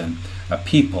chosen a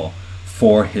people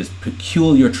for his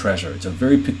peculiar treasure. It's a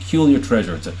very peculiar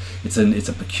treasure. It's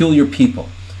a peculiar people,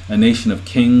 a nation of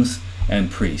kings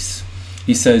and priests.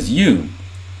 He says, you,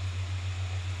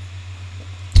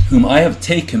 whom I have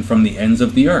taken from the ends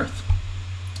of the earth,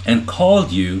 and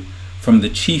called you from the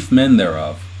chief men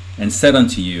thereof, and said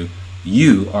unto you,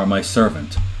 you are my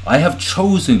servant. I have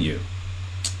chosen you,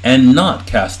 and not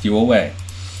cast you away.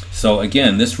 So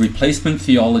again, this replacement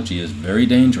theology is very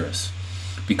dangerous,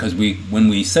 because when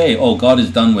we say, oh, God is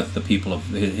done with the people of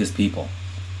his people,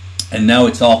 and now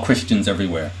it's all Christians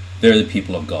everywhere, they're the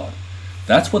people of God.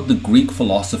 That's what the Greek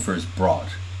philosophers brought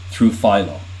through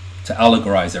Philo, to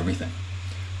allegorize everything.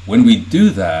 When we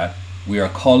do that, we are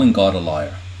calling God a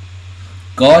liar.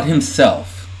 God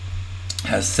himself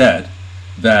has said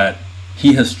that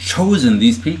he has chosen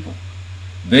these people.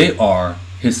 They are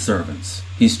his servants.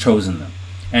 He's chosen them.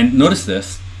 And notice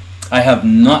this, I have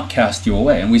not cast you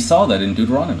away. And we saw that in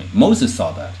Deuteronomy. Moses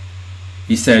saw that.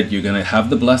 He said, you're going to have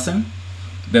the blessing,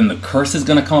 then the curse is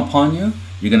going to come upon you,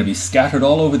 you're going to be scattered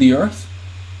all over the earth,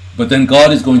 but then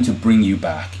God is going to bring you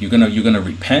back. You're going to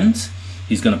repent,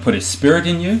 he's going to put his spirit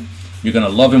in you, you're going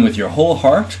to love him with your whole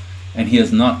heart, and he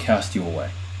has not cast you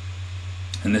away.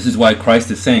 And this is why Christ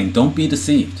is saying, don't be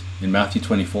deceived in Matthew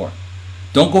 24.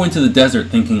 Don't go into the desert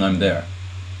thinking I'm there.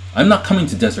 I'm not coming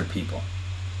to desert people.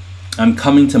 I'm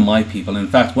coming to my people. In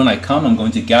fact, when I come, I'm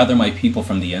going to gather my people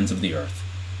from the ends of the earth,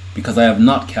 because I have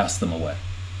not cast them away.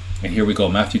 And here we go,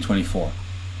 Matthew 24.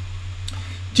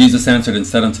 Jesus answered and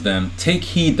said unto them, take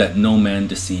heed that no man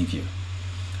deceive you.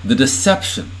 The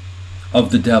deception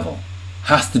of the devil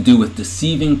has to do with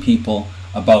deceiving people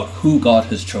about who God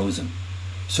has chosen,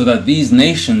 so that these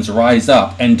nations rise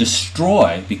up and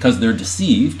destroy, because they're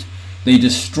deceived, they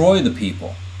destroy the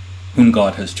people whom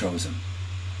God has chosen.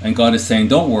 And God is saying,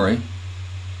 don't worry,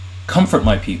 comfort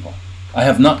my people. I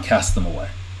have not cast them away.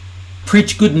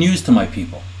 Preach good news to my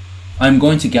people. I'm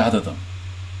going to gather them.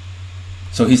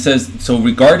 So he says, so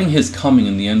regarding his coming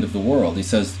in the end of the world, he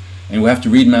says, and we have to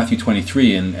read Matthew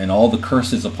 23 and all the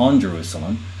curses upon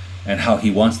Jerusalem and how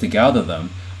he wants to gather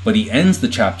them. But he ends the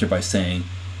chapter by saying,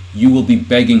 you will be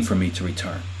begging for me to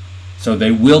return. So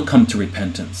they will come to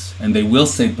repentance, and they will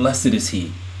say, blessed is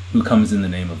he who comes in the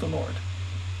name of the Lord.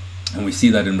 And we see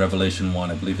that in Revelation 1,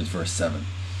 I believe it's verse 7.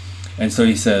 And so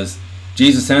he says,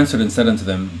 Jesus answered and said unto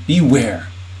them, beware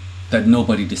that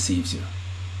nobody deceives you,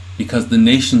 because the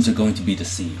nations are going to be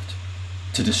deceived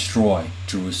to destroy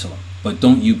Jerusalem. But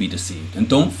don't you be deceived, and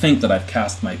don't think that I've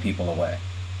cast my people away.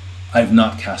 I've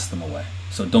not cast them away,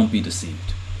 so don't be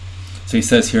deceived. So he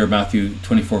says here, Matthew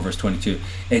 24, verse 22,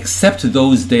 except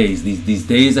those days, these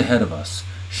days ahead of us,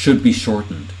 should be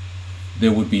shortened,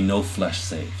 there would be no flesh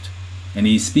saved. And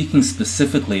he's speaking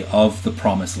specifically of the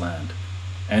promised land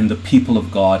and the people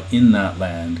of God in that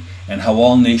land, and how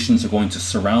all nations are going to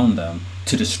surround them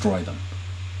to destroy them.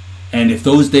 And if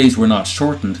those days were not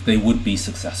shortened, they would be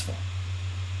successful.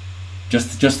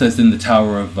 Just as in the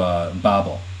Tower of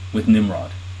Babel with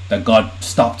Nimrod, that God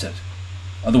stopped it.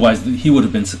 Otherwise, he would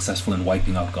have been successful in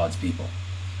wiping out God's people.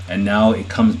 And now it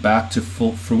comes back to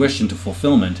full fruition, to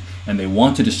fulfillment, and they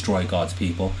want to destroy God's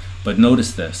people. But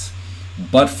notice this,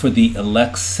 but for the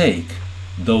elect's sake,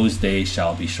 those days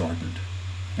shall be shortened.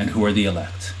 And who are the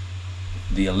elect?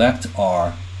 The elect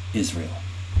are Israel.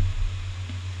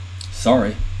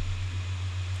 Sorry.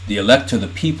 The elect are the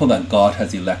people that God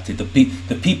has elected.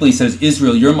 The people, he says,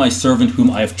 Israel, you're my servant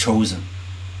whom I have chosen.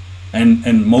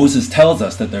 And Moses tells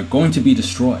us that they're going to be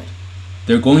destroyed.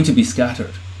 They're going to be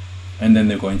scattered. And then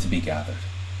they're going to be gathered.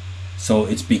 So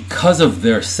it's because of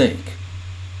their sake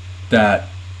that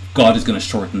God is going to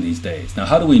shorten these days. Now,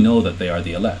 how do we know that they are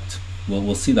the elect? Well,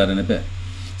 we'll see that in a bit.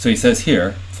 So he says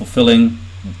here, fulfilling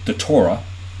the Torah,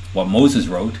 what Moses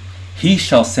wrote, he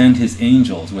shall send his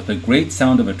angels with a great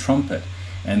sound of a trumpet,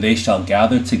 and they shall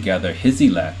gather together his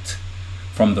elect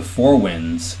from the four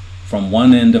winds, from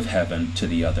one end of heaven to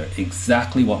the other.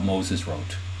 Exactly what Moses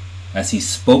wrote. As he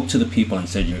spoke to the people and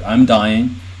said, I'm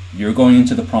dying, you're going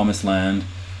into the promised land,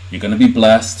 you're going to be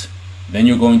blessed, then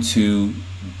you're going to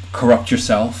corrupt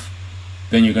yourself,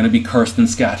 then you're going to be cursed and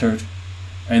scattered,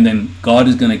 and then God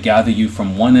is going to gather you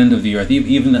from one end of the earth,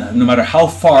 even no matter how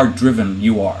far driven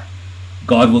you are,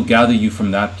 God will gather you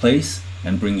from that place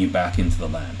and bring you back into the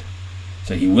land.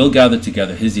 So he will gather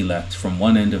together his elect from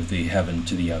one end of the heaven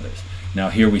to the others. Now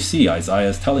here we see Isaiah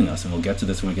is telling us, and we'll get to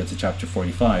this when we get to chapter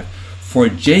 45, for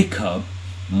Jacob,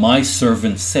 my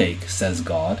servant's sake, says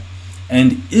God,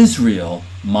 and Israel,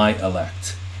 my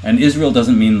elect. And Israel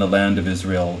doesn't mean the land of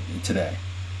Israel today.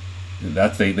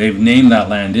 They've named that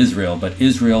land Israel, but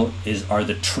Israel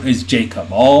is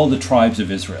Jacob, all the tribes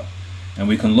of Israel. And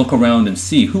we can look around and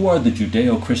see who are the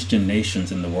Judeo-Christian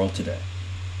nations in the world today.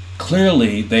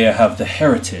 Clearly, they have the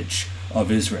heritage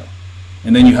of Israel.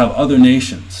 And then you have other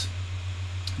nations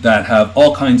that have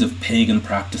all kinds of pagan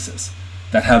practices,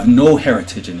 that have no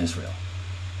heritage in Israel.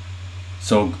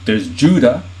 So there's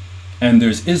Judah and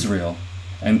there's Israel,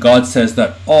 and God says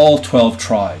that all 12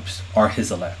 tribes are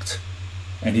his elect,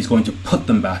 and he's going to put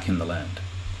them back in the land.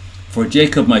 For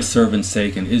Jacob my servant's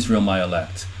sake and Israel my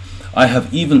elect, I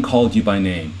have even called you by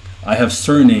name. I have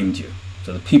surnamed you.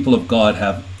 So the people of God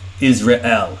have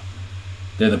Israel.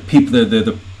 They're the people, they're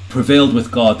the prevailed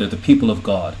with God, they're the people of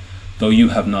God, though you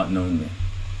have not known me.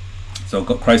 So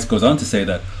Christ goes on to say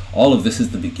that all of this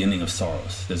is the beginning of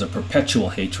sorrows. There's a perpetual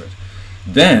hatred.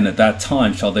 Then at that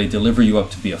time shall they deliver you up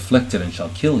to be afflicted and shall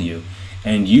kill you,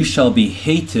 and you shall be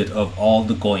hated of all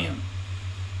the Goyim.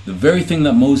 The very thing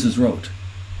that Moses wrote.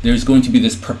 There's going to be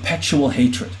this perpetual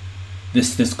hatred,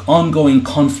 this ongoing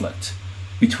conflict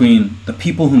between the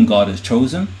people whom God has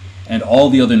chosen and all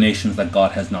the other nations that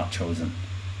God has not chosen.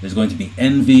 There's going to be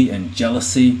envy and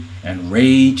jealousy and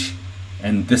rage,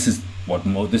 and this is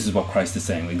what Christ is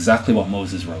saying, exactly what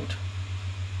Moses wrote.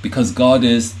 Because God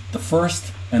is the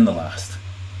first and the last.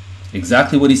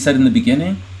 Exactly what he said in the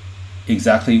beginning,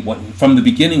 from the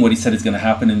beginning what he said is going to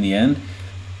happen in the end,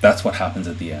 that's what happens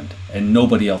at the end. And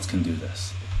nobody else can do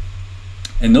this.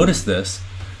 And notice this,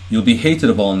 you'll be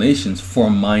hated of all nations for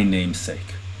my name's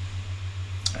sake.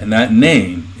 And that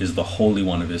name is the Holy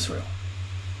One of Israel.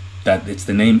 That it's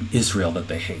the name Israel that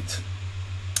they hate.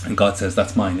 And God says,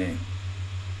 that's my name.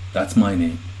 That's my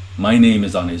name. My name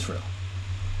is on Israel.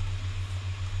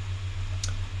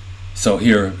 So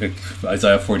here,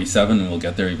 Isaiah 47, and we'll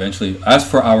get there eventually. As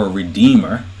for our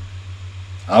Redeemer,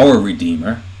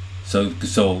 so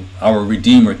our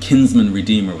Redeemer, kinsman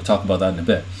Redeemer, we'll talk about that in a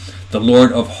bit. The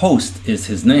Lord of hosts is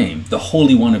his name, the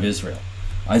Holy One of Israel.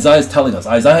 Isaiah is telling us,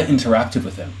 Isaiah interacted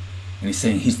with him, and he's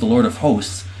saying he's the Lord of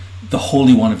hosts, the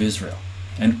Holy One of Israel.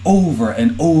 And over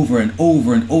and over and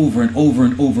over and over and over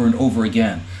and over and over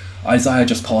again, Isaiah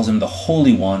just calls him the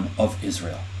Holy One of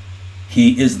Israel.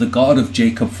 He is the God of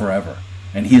Jacob forever,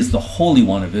 and he is the Holy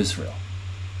One of Israel.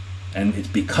 And it's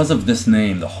because of this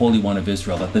name, the Holy One of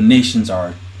Israel, that the nations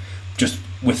are just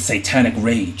with satanic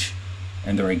rage,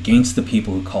 and they're against the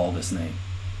people who call this name.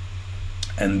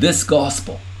 And this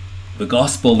gospel, the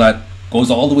gospel that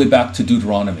goes all the way back to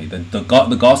Deuteronomy,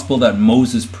 the gospel that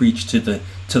Moses preached to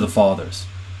the fathers,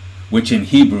 which in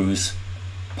Hebrews,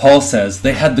 Paul says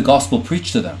they had the gospel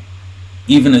preached to them,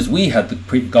 even as we had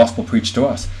the gospel preached to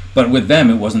us. But with them,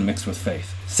 it wasn't mixed with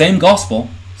faith. Same gospel,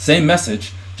 same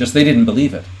message, just they didn't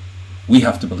believe it. We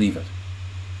have to believe it.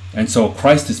 And so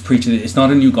Christ is preaching it. It's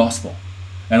not a new gospel.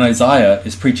 And Isaiah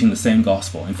is preaching the same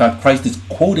gospel. In fact, Christ is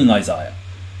quoting Isaiah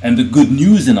and the good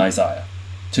news in Isaiah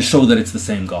to show that it's the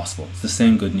same gospel. It's the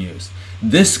same good news.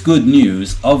 This good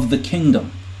news of the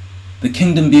kingdom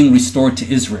being restored to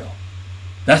Israel.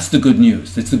 That's the good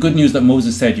news. It's the good news that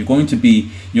Moses said, you're going to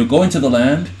the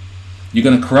land, you're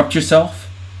going to corrupt yourself,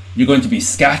 you're going to be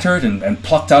scattered and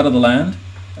plucked out of the land,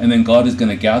 and then God is going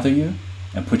to gather you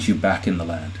and put you back in the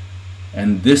land.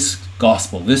 And this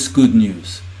gospel, this good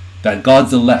news, that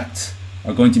God's elect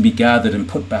are going to be gathered and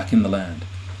put back in the land.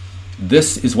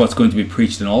 This is what's going to be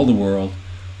preached in all the world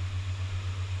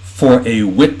for a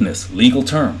witness, legal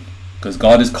term, because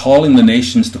God is calling the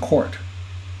nations to court.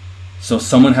 So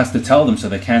someone has to tell them so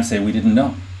they can't say we didn't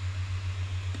know.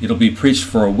 It'll be preached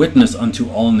for a witness unto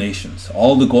all nations,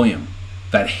 all the Goyim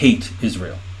that hate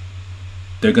Israel.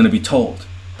 They're going to be told,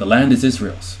 the land is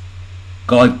Israel's.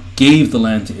 God gave the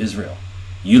land to Israel.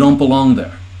 You don't belong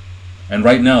there. And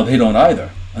right now they don't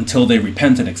either, until they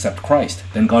repent and accept Christ.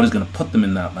 Then God is going to put them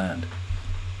in that land.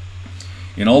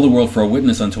 In all the world for a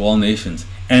witness unto all nations,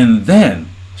 and then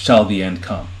shall the end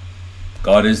come.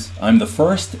 God is, I'm the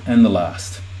first and the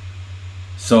last.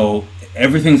 So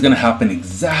everything's going to happen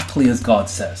exactly as God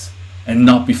says, and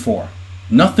not before.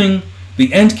 Nothing,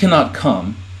 the end cannot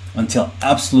come until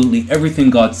absolutely everything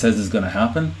God says is going to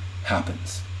happen,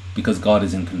 happens. Because God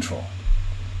is in control.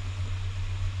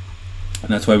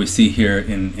 And that's why we see here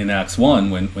in Acts 1,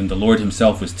 when the Lord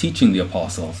himself was teaching the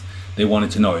apostles, they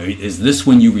wanted to know, is this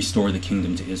when you restore the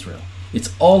kingdom to Israel?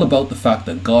 It's all about the fact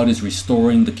that God is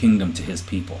restoring the kingdom to his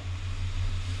people.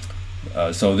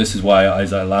 So this is why,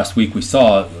 as last week we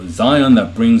saw, Zion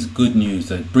that brings good news,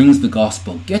 that brings the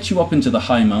gospel, get you up into the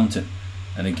high mountain.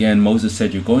 And again, Moses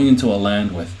said, you're going into a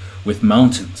land with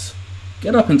mountains.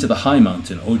 Get up into the high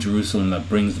mountain, O Jerusalem, that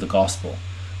brings the gospel.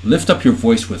 Lift up your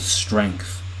voice with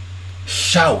strength.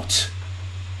 Shout.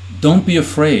 Don't be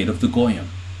afraid of the Goyim.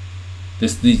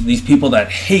 These people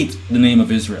that hate the name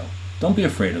of Israel. Don't be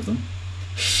afraid of them.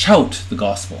 Shout the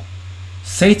gospel.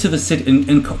 Say to the city,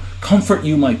 and comfort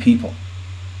you, my people.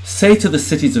 Say to the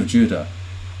cities of Judah,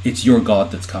 it's your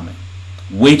God that's coming.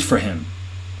 Wait for him.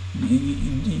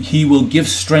 He will give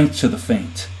strength to the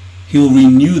faint. He will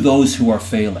renew those who are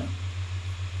failing.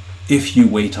 If you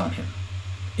wait on him,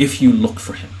 if you look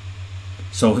for him.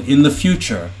 So in the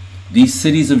future, these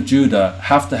cities of Judah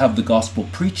have to have the gospel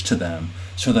preached to them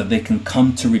so that they can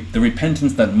come to the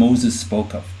repentance that Moses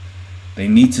spoke of. They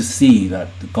need to see that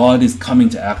God is coming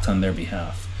to act on their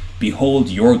behalf. Behold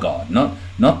your God,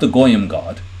 not the Goyim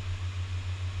God,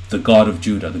 the God of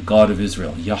Judah, the God of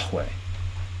Israel, Yahweh.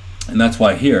 And that's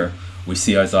why here we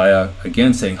see Isaiah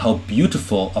again saying, how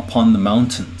beautiful upon the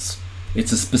mountains.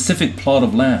 It's a specific plot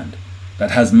of land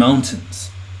that has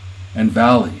mountains and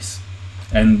valleys.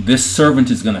 And this servant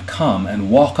is going to come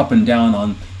and walk up and down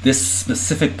on this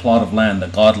specific plot of land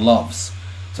that God loves.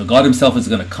 So God himself is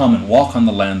going to come and walk on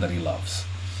the land that he loves.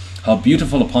 How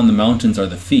beautiful upon the mountains are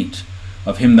the feet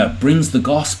of him that brings the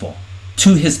gospel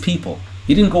to his people.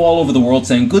 He didn't go all over the world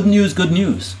saying, good news, good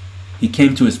news. He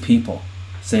came to his people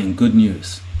saying, good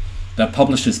news. That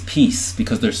publishes peace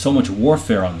because there's so much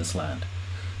warfare on this land.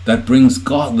 That brings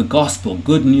God, the gospel,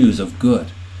 good news of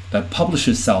good. That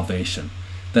publishes salvation.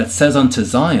 That says unto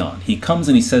Zion, he comes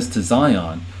and he says to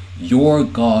Zion, your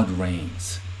God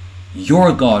reigns.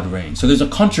 Your God reigns. So there's a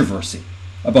controversy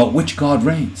about which God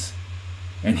reigns.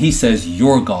 And he says,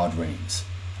 your God reigns.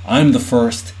 I'm the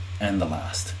first and the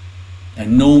last.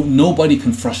 And nobody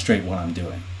can frustrate what I'm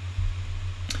doing.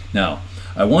 Now,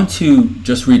 I want to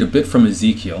just read a bit from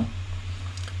Ezekiel.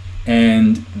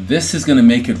 And this is going to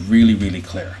make it really, really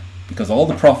clear. Because all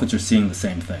the prophets are seeing the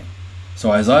same thing. So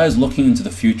Isaiah is looking into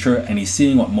the future and he's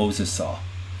seeing what Moses saw.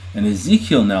 And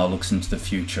Ezekiel now looks into the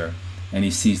future and he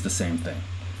sees the same thing.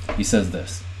 He says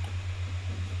this,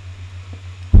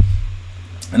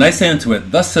 "And I say unto it,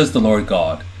 Thus says the Lord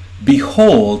God,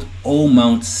 Behold, O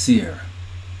Mount Seir."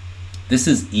 This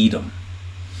is Edom.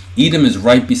 Edom is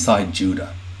right beside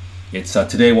Judah. It's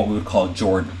today what we would call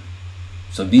Jordan.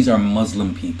 So these are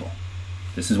Muslim people.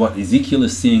 This is what Ezekiel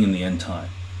is seeing in the end time.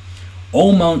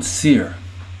 "O Mount Seir,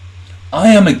 I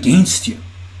am against you."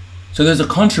 So there's a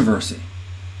controversy.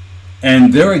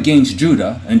 And they're against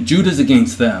Judah, and Judah's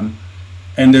against them.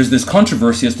 And there's this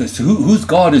controversy as to whose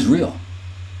God is real.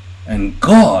 And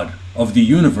God of the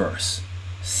universe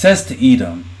says to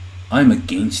Edom, "I'm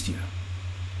against you.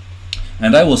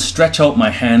 And I will stretch out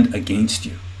my hand against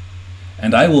you.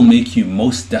 And I will make you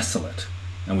most desolate."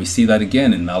 And we see that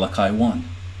again in Malachi 1.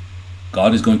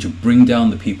 God is going to bring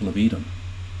down the people of Edom.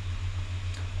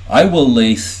 "I will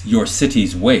lay your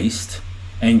cities waste,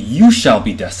 and you shall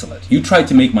be desolate." You tried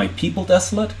to make my people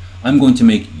desolate, I'm going to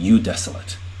make you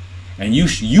desolate. "And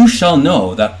you shall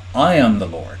know that I am the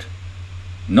Lord,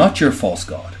 not your false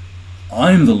God.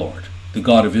 I am the Lord, the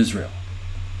God of Israel.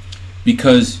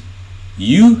 Because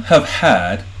you have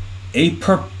had a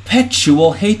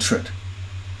perpetual hatred."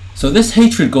 So this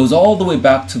hatred goes all the way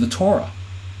back to the Torah.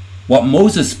 What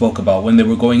Moses spoke about when they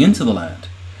were going into the land.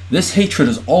 This hatred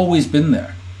has always been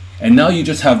there. And now you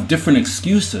just have different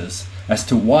excuses as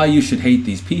to why you should hate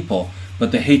these people,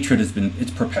 but the hatred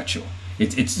it's perpetual.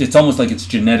 It's almost like it's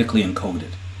genetically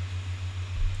encoded.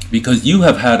 "Because you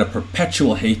have had a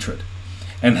perpetual hatred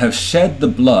and have shed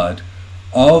the blood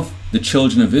of the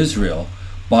children of Israel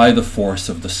by the force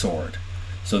of the sword."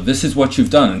 So this is what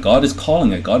you've done, and God is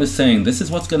calling it. God is saying this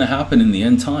is what's going to happen in the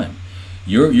end time.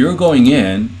 You're going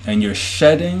in and you're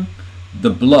shedding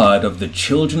the blood of the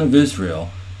children of Israel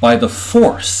by the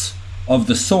force of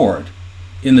the sword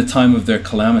in the time of their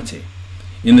calamity,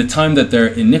 in the time that their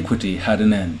iniquity had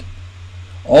an end.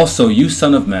 "Also, you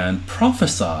son of man,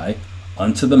 prophesy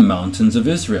unto the mountains of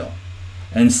Israel,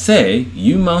 and say,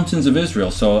 you mountains of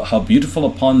Israel," so how beautiful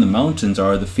upon the mountains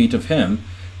are the feet of him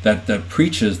that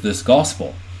preaches this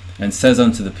gospel, and says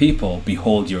unto the people,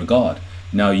 "Behold your God."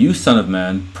 "Now you son of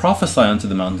man, prophesy unto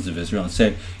the mountains of Israel, and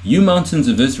say, you mountains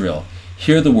of Israel,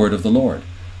 hear the word of the Lord.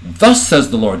 Thus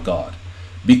says the Lord God,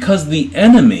 because the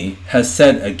enemy has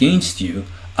said against you,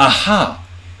 Aha,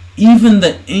 even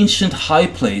the ancient high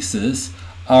places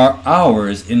are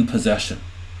ours in possession."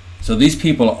 So these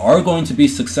people are going to be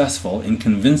successful in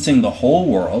convincing the whole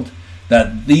world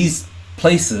that these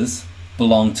places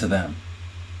belong to them.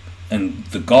 And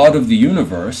the God of the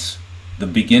universe, the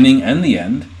beginning and the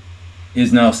end,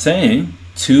 is now saying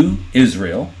to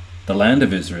Israel, the land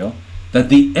of Israel, that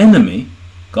the enemy,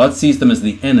 God sees them as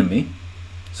the enemy.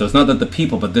 So it's not that the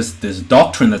people, but this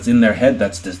doctrine that's in their head,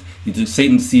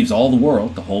 Satan deceives all the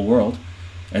world, the whole world.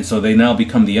 And so they now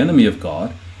become the enemy of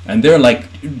God, and they're like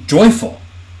joyful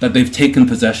that they've taken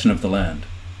possession of the land.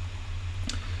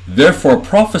 "Therefore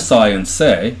prophesy and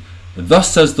say,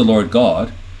 Thus says the Lord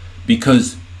God,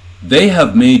 because they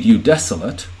have made you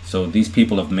desolate," so these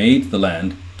people have made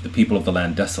the people of the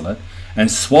land desolate, "and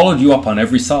swallowed you up on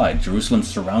every side," Jerusalem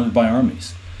surrounded by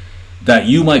armies, "that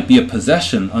you might be a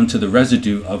possession unto the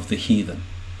residue of the heathen."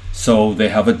 So they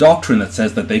have a doctrine that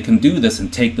says that they can do this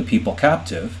and take the people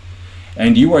captive,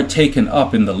 and you are taken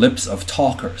up in the lips of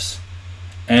talkers,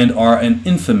 and are an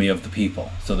infamy of the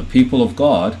people. So the people of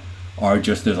God are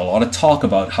there's a lot of talk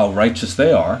about how righteous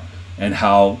they are, and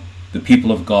how the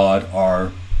people of God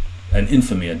are an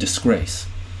infamy, a disgrace.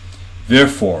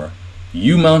 "Therefore,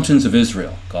 you mountains of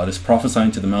Israel," God is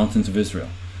prophesying to the mountains of Israel,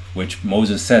 which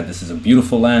Moses said, this is a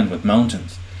beautiful land with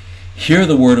mountains. "Hear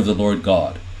the word of the Lord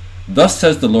God. Thus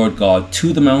says the Lord God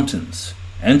to the mountains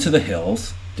and to the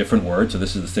hills," different word, so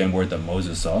this is the same word that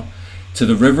Moses saw, "to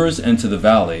the rivers and to the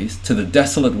valleys, to the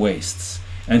desolate wastes,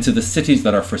 and to the cities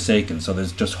that are forsaken." So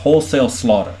there's just wholesale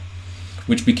slaughter,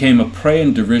 "which became a prey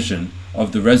and derision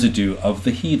of the residue of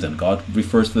the heathen." God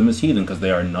refers to them as heathen because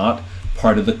they are not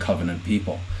part of the covenant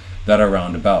people that are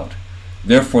round about.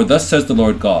 "Therefore thus says the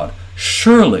Lord God,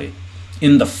 surely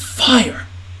in the fire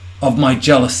of my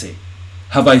jealousy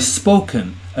have I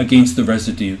spoken against the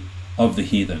residue of the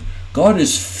heathen." God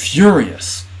is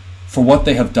furious for what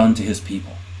they have done to his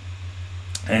people.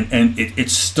 And it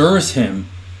stirs him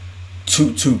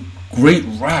to great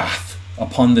wrath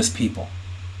upon this people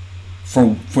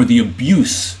for the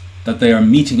abuse that they are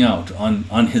meting out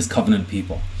on his covenant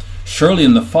people. "Surely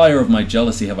in the fire of my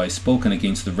jealousy have I spoken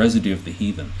against the residue of the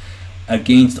heathen,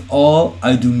 against all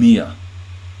Idumea."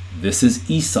 This is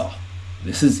Esau.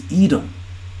 This is Edom.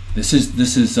 This is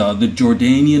the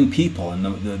Jordanian people and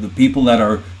the people that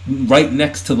are right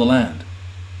next to the land.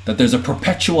 That there's a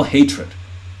perpetual hatred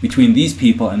between these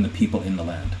people and the people in the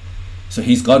land. So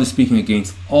God is speaking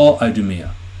against all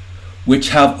Idumea, which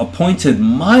have appointed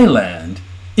my land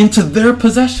into their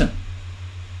possession.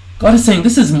 God is saying,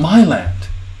 this is my land.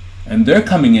 And they're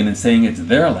coming in and saying it's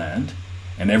their land.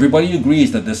 And everybody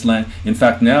agrees that this land, in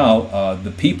fact now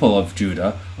the people of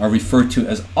Judah are referred to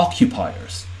as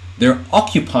occupiers. They're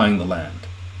occupying the land.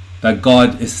 That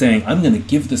God is saying, I'm going to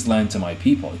give this land to my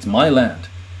people. It's my land.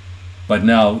 But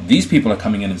now these people are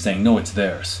coming in and saying, no, it's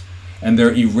theirs. And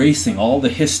they're erasing all the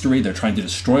history. They're trying to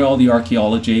destroy all the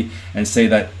archaeology and say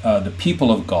that the people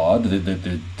of God,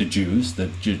 the Jews, the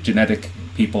genetic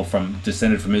people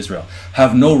descended from Israel,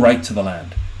 have no right to the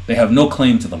land. They have no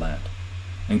claim to the land.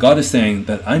 And God is saying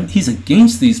that he's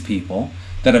against these people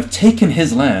that have taken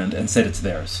his land and said it's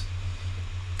theirs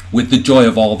with the joy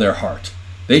of all their heart.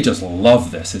 They just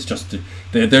love this.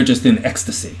 They're just in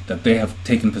ecstasy that they have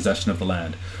taken possession of the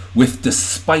land with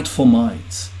despiteful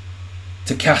minds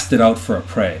to cast it out for a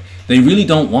prey. They really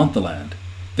don't want the land.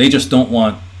 They just don't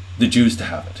want the Jews to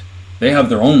have it. They have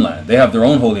their own land. They have their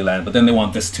own holy land, but then they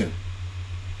want this too.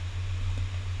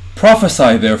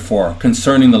 Prophesy therefore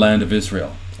concerning the land of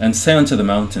Israel, and say unto the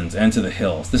mountains and to the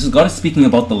hills. God is speaking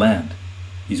about the land.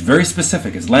 He's very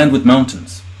specific. It's land with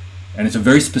mountains. And it's a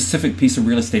very specific piece of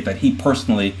real estate that he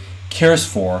personally cares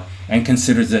for and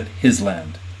considers it his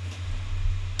land.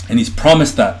 And he's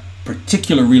promised that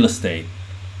particular real estate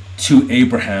to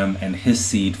Abraham and his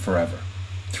seed forever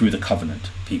through the covenant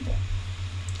people.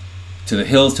 To the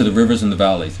hills, to the rivers and the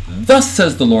valleys. Thus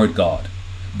says the Lord God,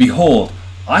 behold,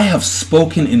 I have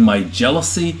spoken in my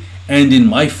jealousy and in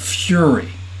my fury,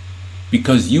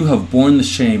 because you have borne the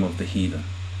shame of the heathen.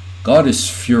 God is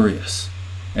furious.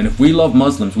 And if we love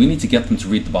Muslims, we need to get them to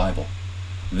read the Bible.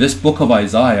 This book of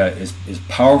Isaiah is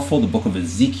powerful. The book of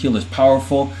Ezekiel is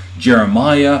powerful.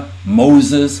 Jeremiah,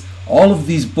 Moses, all of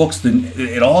these books,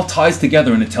 it all ties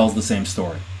together and it tells the same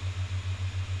story.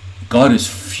 God is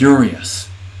furious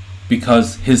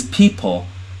because his people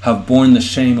have borne the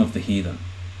shame of the heathen.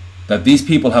 That these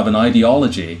people have an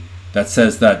ideology that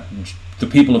says that the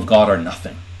people of God are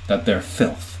nothing, that they're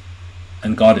filth.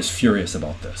 And God is furious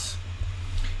about this.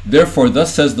 Therefore,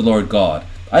 thus says the Lord God,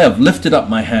 I have lifted up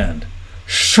my hand.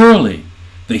 Surely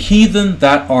the heathen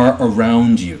that are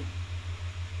around you.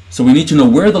 So we need to know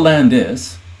where the land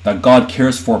is, that God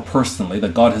cares for personally,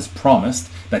 that God has promised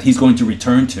that he's going to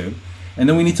return to. And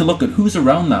then we need to look at who's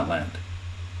around that land.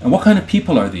 And what kind of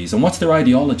people are these? And what's their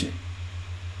ideology?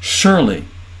 Surely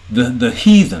the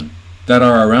heathen that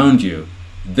are around you,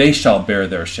 they shall bear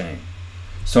their shame.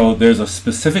 So there's a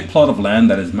specific plot of land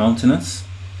that is mountainous,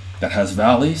 that has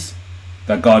valleys,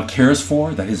 that God cares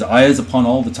for, that his eye is upon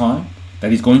all the time,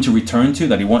 that he's going to return to,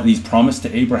 that he's promised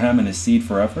to Abraham and his seed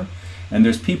forever. And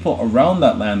there's people around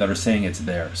that land that are saying it's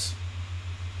theirs,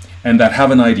 and that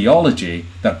have an ideology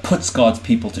that puts God's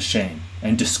people to shame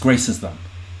and disgraces them.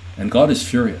 And God is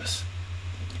furious.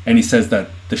 And he says that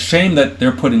the shame that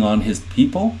they're putting on his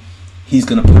people, he's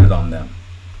going to put it on them.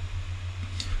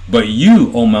 But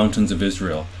you, O mountains of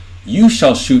Israel, you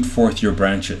shall shoot forth your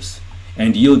branches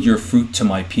and yield your fruit to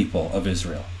my people of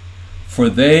Israel, for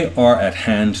they are at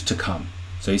hand to come.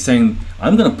 So he's saying,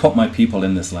 I'm going to put my people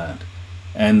in this land,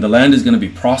 and the land is going to be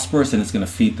prosperous and it's going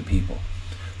to feed the people.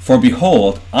 For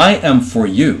behold, I am for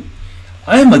you.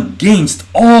 I am against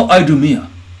all Idumea.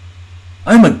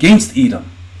 I am against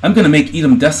Edom. I'm going to make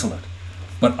Edom desolate,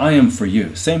 but I am for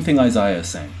you. Same thing Isaiah is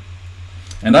saying.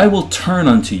 And I will turn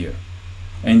unto you,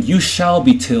 and you shall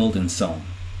be tilled and sown.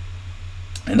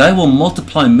 And I will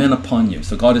multiply men upon you.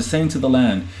 So God is saying to the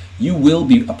land, you will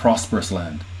be a prosperous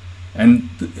land. And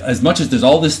as much as there's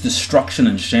all this destruction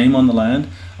and shame on the land,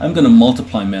 I'm going to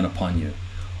multiply men upon you.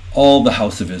 All the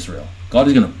house of Israel. God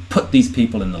is going to put these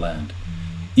people in the land.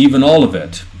 Even all of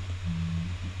it.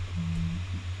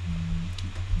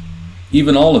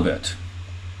 Even all of it.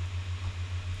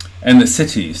 And the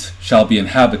cities shall be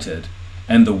inhabited,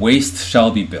 and the waste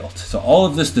shall be built. So all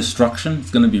of this destruction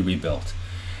is going to be rebuilt.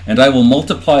 And I will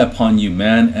multiply upon you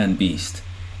man and beast,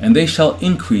 and they shall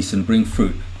increase and bring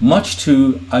fruit, much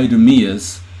to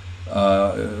Idumea's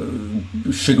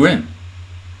chagrin.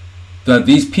 That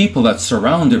these people that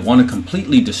surround it want to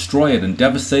completely destroy it and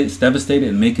devastate it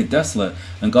and make it desolate.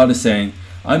 And God is saying,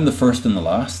 I'm the first and the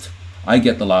last. I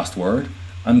get the last word.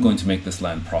 I'm going to make this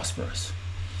land prosperous.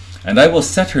 And I will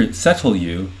settle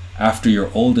you after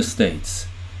your old estates,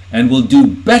 and will do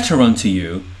better unto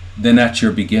you than at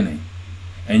your beginning.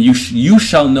 And you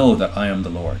shall know that I am the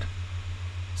Lord.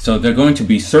 So they're going to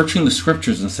be searching the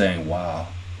scriptures and saying, wow,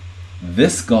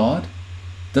 this God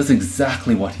does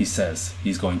exactly what he says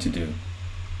he's going to do.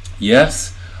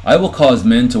 Yes, I will cause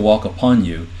men to walk upon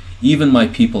you, even my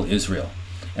people Israel,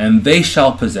 and they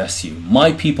shall possess you.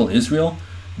 My people Israel,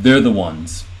 they're the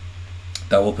ones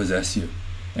that will possess you,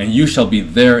 and you shall be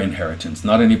their inheritance,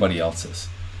 not anybody else's.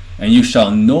 And you shall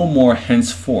no more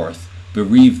henceforth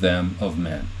bereave them of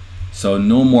men. So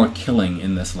no more killing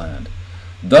in this land.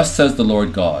 Thus says the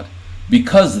Lord God,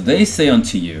 because they say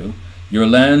unto you, your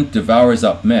land devours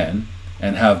up men,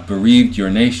 and have bereaved your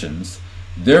nations,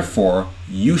 therefore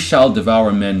you shall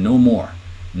devour men no more,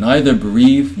 neither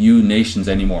bereave you nations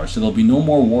any more. So there'll be no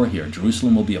more war here.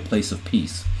 Jerusalem will be a place of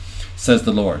peace, says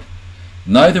the Lord.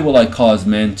 Neither will I cause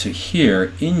men to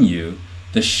hear in you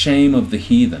the shame of the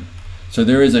heathen. So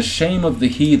there is a shame of the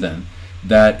heathen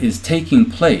that is taking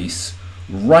place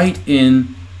right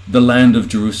in the land of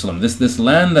Jerusalem. This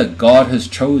land that God has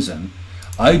chosen.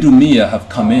 Idumea have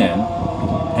come in,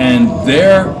 and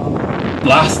they're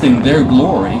blasting their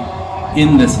glory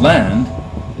in this land,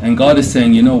 and God is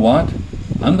saying, you know what?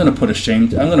 I'm going to put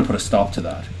a stop to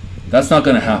that. That's not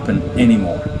going to happen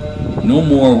anymore. No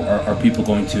more are people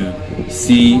going to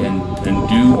see and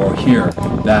do or hear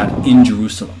that in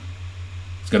Jerusalem.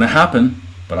 It's going to happen,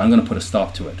 but I'm going to put a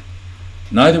stop to it.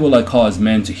 Neither will I cause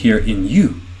men to hear in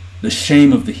you the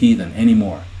shame of the heathen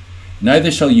anymore.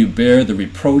 Neither shall you bear the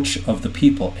reproach of the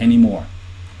people anymore.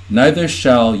 Neither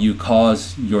shall you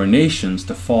cause your nations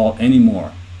to fall any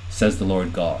more, says the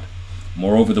Lord God.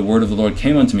 Moreover, the word of the Lord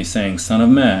came unto me, saying, Son of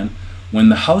man, when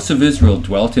the house of Israel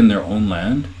dwelt in their own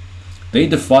land, they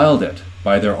defiled it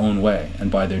by their own way and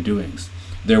by their doings.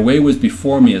 Their way was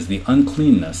before me as the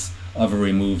uncleanness of a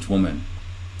removed woman.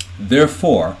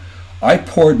 Therefore, I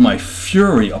poured my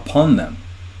fury upon them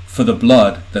for the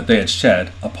blood that they had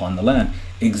shed upon the land.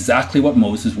 Exactly what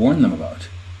Moses warned them about.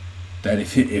 That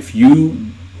if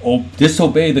you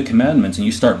disobey the commandments and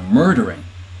you start murdering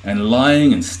and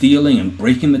lying and stealing and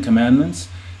breaking the commandments,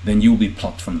 then you will be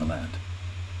plucked from the land.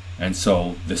 And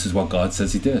so this is what God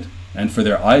says he did. And for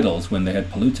their idols when they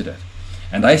had polluted it.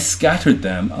 And I scattered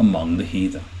them among the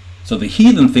heathen. So the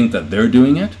heathen think that they're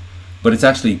doing it, but it's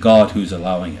actually God who's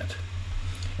allowing it.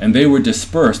 And they were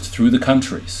dispersed through the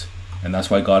countries. And that's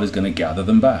why God is going to gather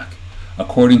them back.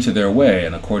 According to their way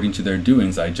and according to their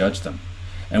doings I judged them.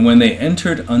 And when they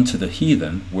entered unto the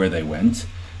heathen where they went,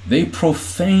 they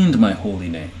profaned my holy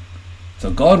name. So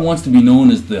God wants to be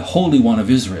known as the Holy One of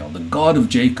Israel, the God of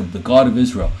Jacob, the God of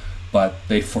Israel. But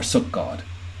they forsook God,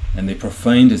 and they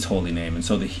profaned his holy name. And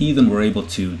so the heathen were able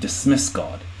to dismiss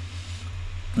God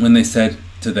when they said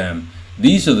to them,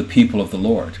 these are the people of the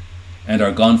Lord, and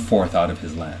are gone forth out of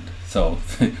his land. So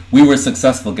we were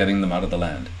successful getting them out of the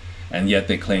land, and yet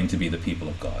they claimed to be the people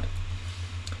of God.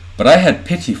 But I had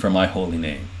pity for my holy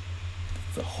name,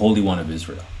 the Holy One of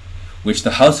Israel, which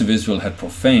the house of Israel had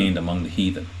profaned among the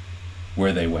heathen,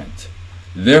 where they went.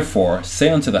 Therefore, say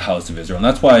unto the house of Israel, and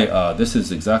that's why this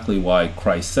is exactly why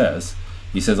Christ says,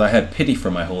 he says, I had pity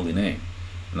for my holy name.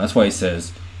 And that's why he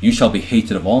says, you shall be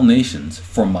hated of all nations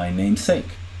for my name's sake.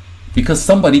 Because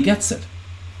somebody gets it.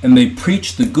 And they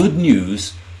preach the good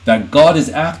news that God is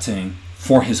acting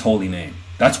for his holy name.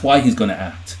 That's why he's going to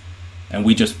act. And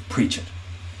we just preach it.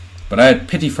 But I had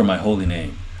pity for my holy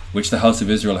name, which the house of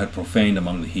Israel had profaned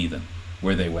among the heathen,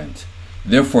 where they went.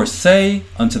 Therefore say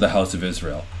unto the house of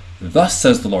Israel, thus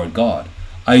says the Lord God,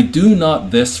 I do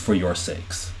not this for your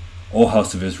sakes, O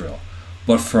house of Israel,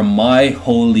 but for my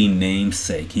holy name's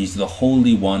sake. He's the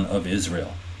Holy One of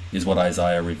Israel, is what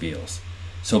Isaiah reveals.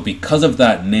 So because of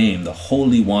that name, the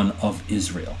Holy One of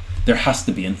Israel, there has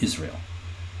to be an Israel.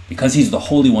 Because he's the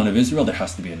Holy One of Israel, there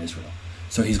has to be an Israel.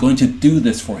 So he's going to do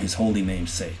this for his holy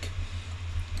name's sake,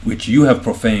 which you have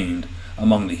profaned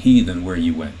among the heathen where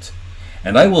you went.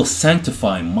 And I will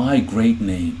sanctify my great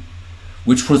name,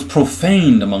 which was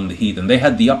profaned among the heathen. They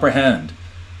had the upper hand.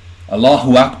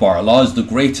 Allahu Akbar, Allah is the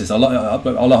greatest.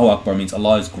 Allahu Akbar means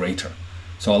Allah is greater.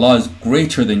 So Allah is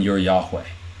greater than your Yahweh.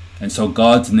 And so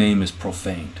God's name is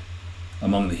profaned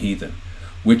among the heathen,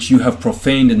 which you have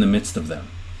profaned in the midst of them.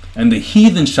 And the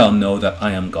heathen shall know that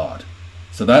I am God.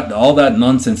 So that all that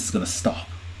nonsense is going to stop.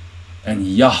 And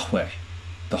Yahweh,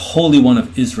 the Holy One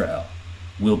of Israel,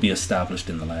 will be established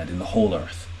in the land, in the whole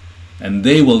earth. And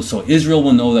so Israel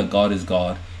will know that God is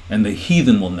God, and the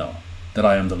heathen will know that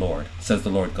I am the Lord, says the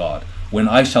Lord God, when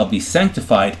I shall be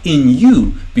sanctified in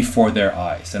you before their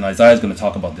eyes. And Isaiah is going to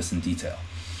talk about this in detail.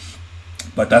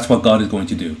 But that's what God is going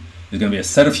to do. There's going to be a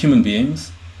set of human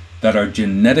beings that are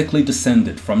genetically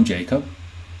descended from Jacob,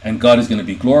 and God is going to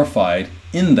be glorified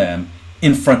in them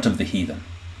in front of the heathen.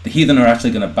 The heathen are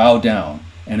actually going to bow down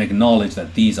and acknowledge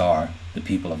that these are the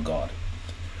people of God.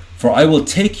 For I will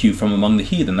take you from among the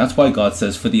heathen. That's why God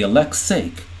says, for the elect's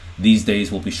sake, these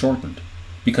days will be shortened,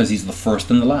 because he's the first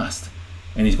and the last.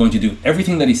 And he's going to do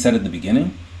everything that he said at the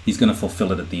beginning, he's going to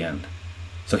fulfill it at the end.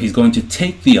 So he's going to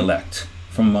take the elect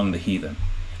from among the heathen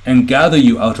and gather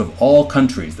you out of all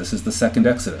countries. This is the second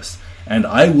Exodus. And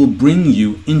I will bring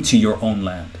you into your own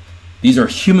land. These are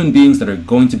human beings that are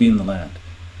going to be in the land.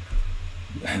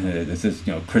 And this is,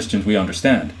 Christians, we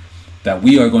understand that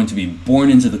we are going to be born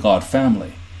into the God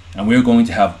family, and we are going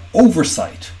to have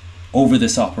oversight over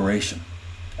this operation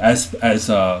as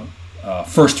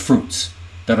first fruits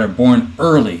that are born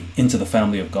early into the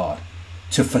family of God,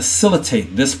 to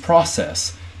facilitate this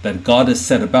process that God has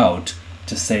set about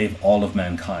to save all of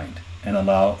mankind and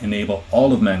enable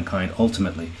all of mankind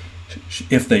ultimately,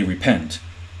 if they repent,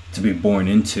 to be born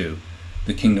into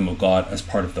the kingdom of God as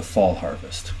part of the fall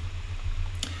harvest.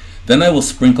 Then I will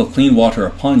sprinkle clean water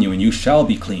upon you, and you shall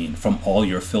be clean from all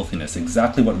your filthiness.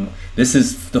 Exactly what this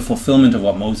is, the fulfillment of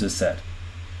what Moses said.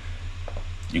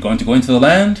 You're going to go into the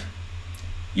land.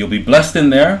 You'll be blessed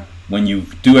in there when you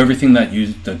do everything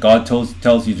that God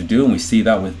tells you to do, and we see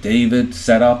that with David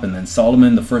set up, and then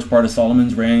Solomon, the first part of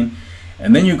Solomon's reign.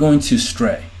 And then you're going to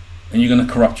stray, and you're going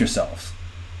to corrupt yourselves.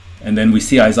 And then we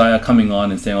see Isaiah coming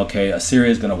on and saying, okay,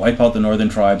 Assyria is going to wipe out the northern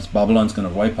tribes, Babylon's going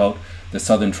to wipe out the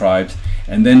southern tribes,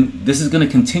 and then this is going to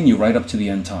continue right up to the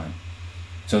end time.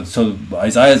 So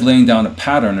Isaiah is laying down a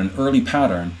pattern, an early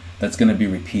pattern, that's going to be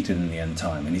repeated in the end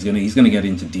time. And he's going to get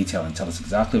into detail and tell us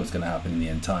exactly what's going to happen in the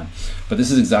end time. But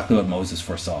this is exactly what Moses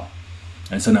foresaw.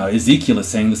 And so now Ezekiel is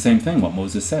saying the same thing, what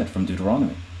Moses said from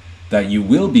Deuteronomy, that you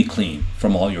will be clean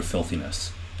from all your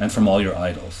filthiness, and from all your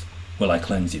idols will I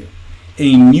cleanse you.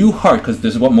 A new heart, because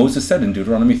this is what Moses said in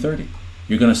Deuteronomy 30.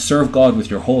 You're going to serve God with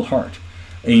your whole heart.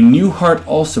 A new heart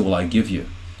also will I give you,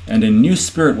 and a new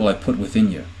spirit will I put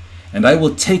within you. And I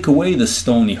will take away the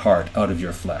stony heart out of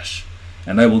your flesh,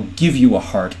 and I will give you a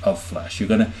heart of flesh. You're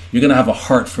gonna have a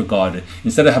heart for God.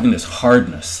 Instead of having this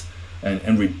hardness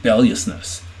and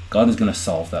rebelliousness, God is going to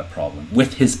solve that problem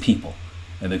with his people.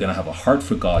 And they're going to have a heart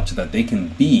for God so that they can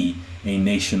be a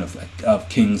nation of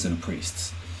kings and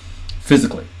priests,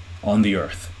 physically, on the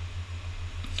earth.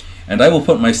 And I will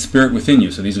put my spirit within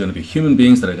you. So these are going to be human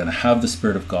beings that are going to have the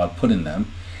Spirit of God put in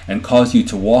them, and cause you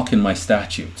to walk in my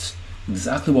statutes.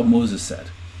 Exactly what Moses said.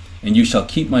 And you shall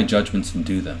keep my judgments and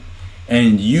do them.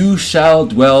 And you shall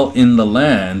dwell in the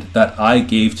land that I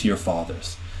gave to your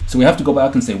fathers. So we have to go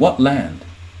back and say, what land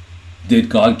did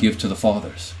God give to the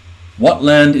fathers? What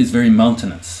land is very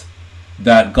mountainous,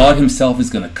 that God himself is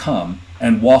going to come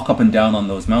and walk up and down on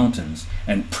those mountains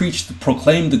and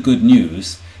proclaim the good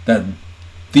news that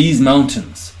these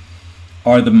mountains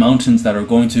are the mountains that are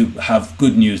going to have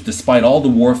good news despite all the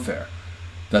warfare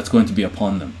that's going to be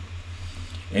upon them.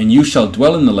 And you shall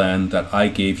dwell in the land that I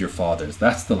gave your fathers.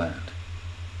 That's the land.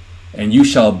 And you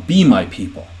shall be my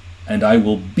people, and I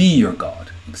will be your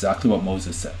God. Exactly what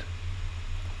Moses said.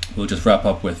 We'll just wrap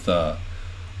up with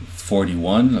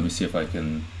 41. Let me see if I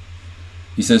can.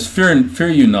 He says,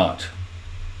 Fear you not,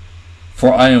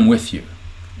 for I am with you.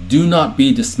 Do not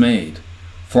be dismayed,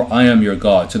 for I am your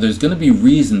God. So there's going to be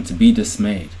reason to be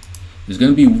dismayed. There's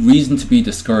going to be reason to be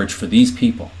discouraged for these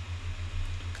people.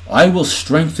 I will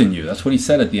strengthen you. That's what he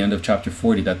said at the end of chapter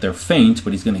 40, that they're faint,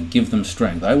 but he's going to give them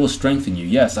strength. I will strengthen you.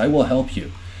 Yes, I will help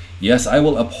you. Yes, I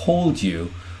will uphold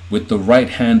you with the right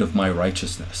hand of my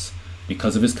righteousness,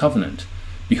 because of his covenant.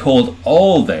 Behold,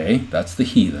 all they, that's the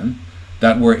heathen,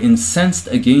 that were incensed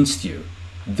against you,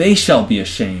 they shall be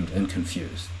ashamed and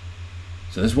confused.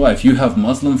 So this is why, if you have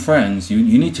Muslim friends,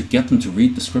 you need to get them to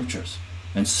read the scriptures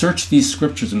and search these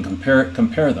scriptures and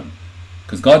compare them.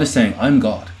 Because God is saying, I'm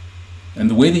God. And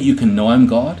the way that you can know I'm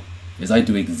God is I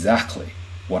do exactly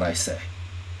what I say.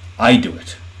 I do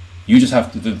it. You just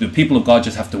have to, the people of God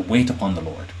just have to wait upon the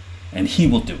Lord, and he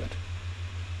will do it.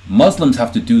 Muslims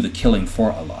have to do the killing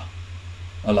for Allah.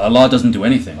 Allah doesn't do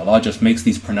anything. Allah just makes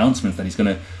these pronouncements that he's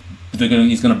going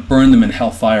to burn them in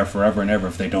hellfire forever and ever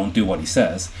if they don't do what he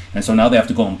says. And so now they have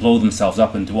to go and blow themselves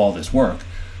up and do all this work.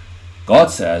 God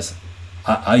says,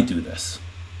 I do this.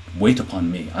 Wait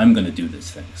upon me. I'm going to do these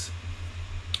things.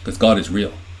 Because God is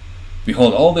real.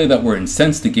 Behold, all they that were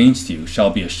incensed against you shall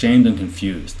be ashamed and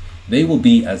confused. They will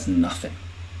be as nothing.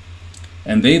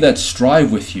 And they that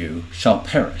strive with you shall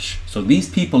perish. So these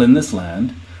people in this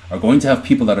land are going to have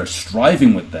people that are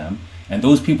striving with them, and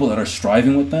those people that are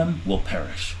striving with them will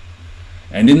perish.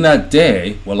 And in that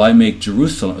day will I make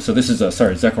Jerusalem. So this is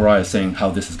Zechariah saying how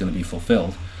this is going to be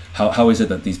fulfilled. How is it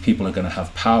that these people are going to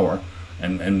have power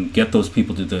and get those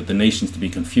people to the nations to be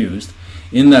confused?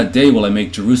 In that day will I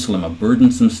make Jerusalem a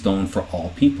burdensome stone for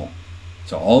all people.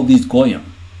 So all these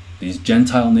Goyim, these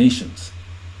Gentile nations,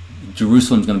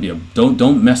 Jerusalem's going to be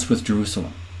don't mess with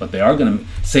Jerusalem. But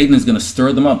Satan is going to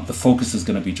stir them up. The focus is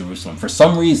going to be Jerusalem. For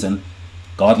some reason,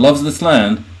 God loves this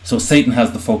land, so Satan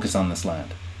has the focus on this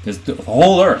land. There's the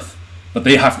whole earth, but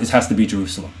it has to be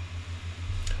Jerusalem.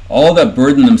 All that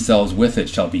burden themselves with it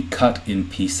shall be cut in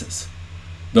pieces,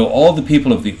 though all the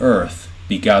people of the earth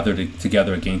be gathered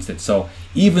together against it. So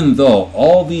even though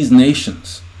all these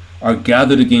nations are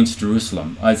gathered against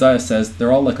Jerusalem, Isaiah says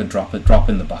they're all like a drop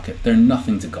in the bucket. They're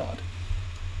nothing to God.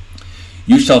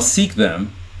 You shall seek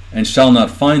them and shall not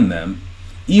find them,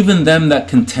 even them that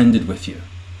contended with you.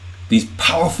 These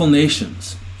powerful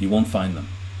nations, you won't find them.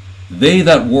 They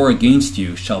that war against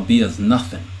you shall be as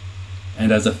nothing,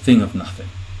 and as a thing of nothing.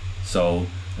 So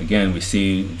again, we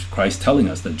see Christ telling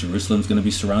us that Jerusalem's going to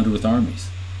be surrounded with armies.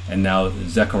 And now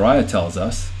Isaiah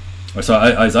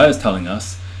is telling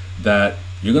us that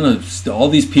you're going to, all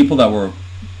these people that were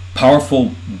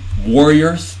powerful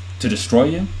warriors to destroy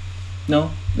you,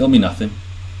 no, they'll be nothing.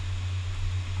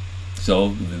 So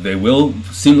they will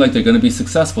seem like they're going to be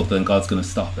successful, then God's going to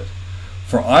stop it.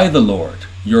 For I, the Lord,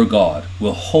 your God,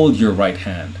 will hold your right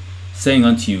hand, saying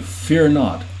unto you, fear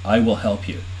not, I will help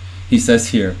you. He says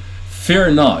here,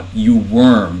 fear not, you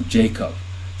worm, Jacob.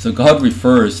 So God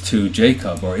refers to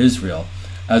Jacob or Israel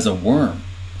as a worm.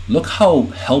 Look how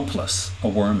helpless a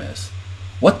worm is.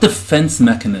 What defense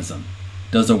mechanism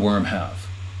does a worm have?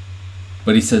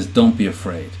 But he says, don't be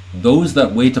afraid. Those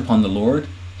that wait upon the Lord,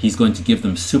 he's going to give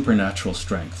them supernatural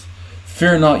strength.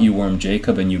 Fear not, you worm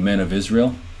Jacob, and you men of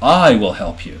Israel. I will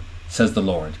help you, says the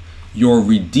Lord, your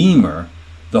Redeemer,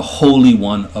 the Holy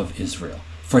One of Israel.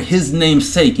 For his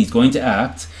name's sake, he's going to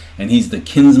act, and he's the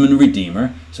kinsman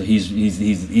redeemer. So he's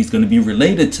going to be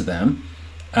related to them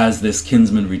as this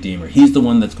kinsman redeemer. He's the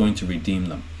one that's going to redeem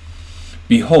them.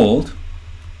 Behold,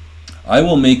 I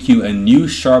will make you a new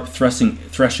sharp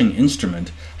threshing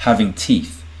instrument having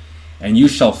teeth, and you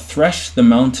shall thresh the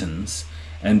mountains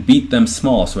and beat them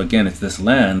small. So again, it's this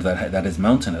land that is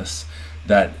mountainous,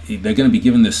 that they're going to be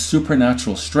given this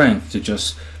supernatural strength to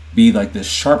just be like this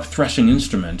sharp threshing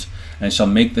instrument, and shall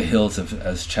make the hills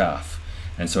as chaff.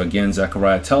 And so again,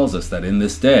 Zechariah tells us that in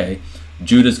this day,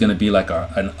 Judah is going to be like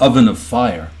an oven of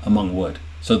fire among wood.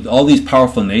 So all these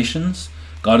powerful nations,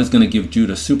 God is going to give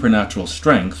Judah supernatural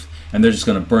strength, and they're just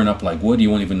going to burn up like wood.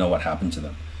 You won't even know what happened to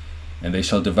them. And they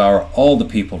shall devour all the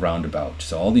people round about.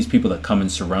 So all these people that come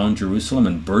and surround Jerusalem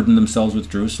and burden themselves with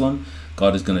Jerusalem,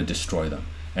 God is going to destroy them.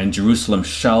 And Jerusalem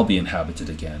shall be inhabited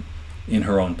again in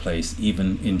her own place,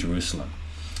 even in Jerusalem.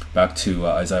 Back to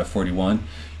Isaiah 41.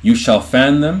 You shall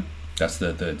fan them, that's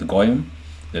the Goyim,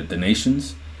 the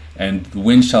nations, and the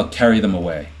wind shall carry them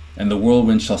away, and the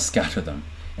whirlwind shall scatter them.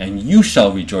 And you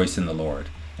shall rejoice in the Lord,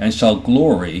 and shall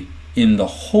glory in the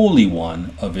Holy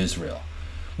One of Israel.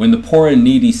 When the poor and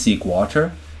needy seek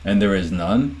water, and there is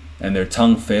none, and their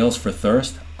tongue fails for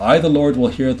thirst, I, the Lord, will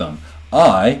hear them.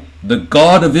 I, the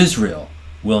God of Israel,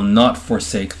 will not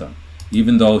forsake them.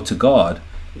 Even though to God,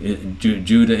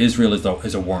 Judah, Israel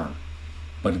is a worm.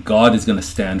 But God is going to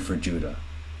stand for Judah.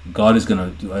 God is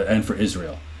going to, and for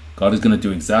Israel. God is going to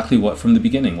do exactly what, from the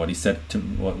beginning, what he said to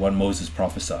what Moses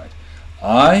prophesied.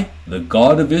 I, the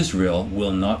God of Israel,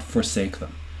 will not forsake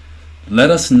them.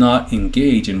 Let us not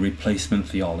engage in replacement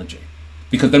theology,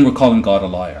 because then we're calling God a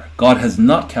liar. God has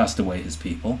not cast away his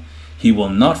people. He will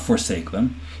not forsake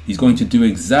them. He's going to do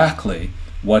exactly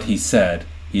what he said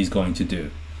he's going to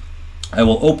do. I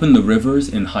will open the rivers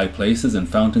in high places and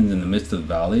fountains in the midst of the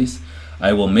valleys.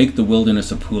 I will make the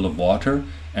wilderness a pool of water,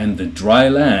 and the dry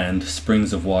land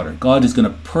springs of water. God is going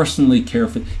to personally care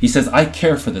for. He says, I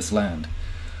care for this land.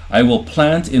 I will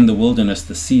plant in the wilderness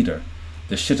the cedar,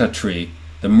 the shittah tree,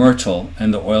 the myrtle,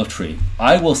 and the oil tree.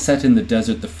 I will set in the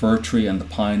desert the fir tree and the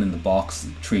pine and the box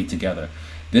tree together.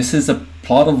 This is a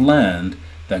plot of land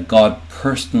that God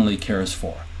personally cares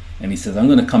for. And he says, I'm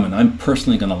going to come and I'm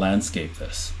personally going to landscape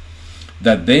this,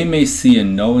 that they may see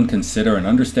and know and consider and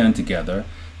understand together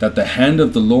that the hand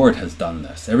of the Lord has done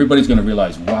this. Everybody's going to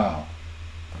realize, wow,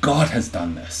 God has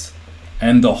done this.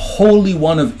 And the Holy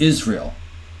One of Israel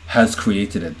has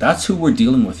created it. That's who we're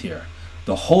dealing with here.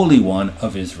 The Holy One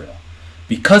of Israel.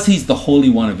 Because he's the Holy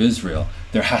One of Israel,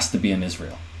 there has to be an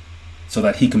Israel, so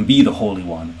that he can be the Holy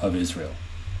One of Israel.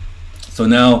 So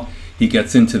now he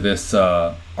gets into this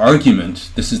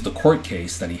argument. This is the court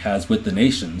case that he has with the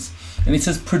nations. And he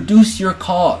says, produce your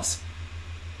cause.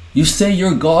 You say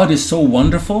your God is so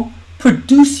wonderful?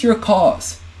 Produce your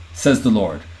cause, says the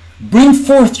Lord. Bring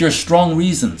forth your strong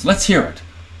reasons. Let's hear it,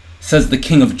 says the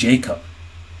King of Jacob.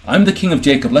 I'm the King of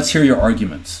Jacob. Let's hear your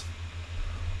arguments.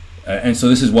 And so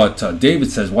this is what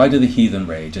David says. Why do the heathen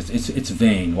rage? It's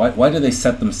vain. Why do they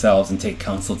set themselves and take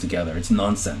counsel together? It's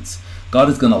nonsense. God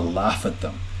is going to laugh at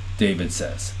them, David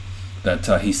says.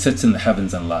 that he sits in the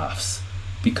heavens and laughs,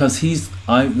 because he's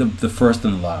the first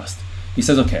and the last. He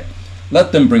says, okay,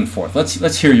 let them bring forth.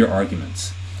 Let's hear your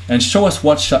arguments and show us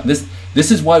what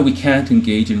this is why we can't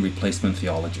engage in replacement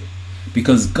theology,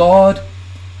 because God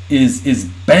is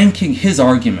banking his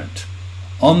argument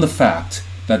on the fact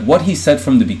that what he said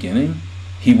from the beginning,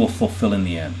 he will fulfill in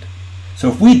the end. So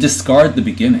if we discard the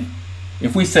beginning,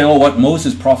 if we say, oh, what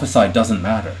Moses prophesied doesn't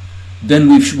matter, then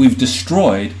we've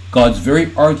destroyed God's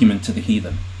very argument to the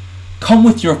heathen. Come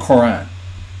with your Quran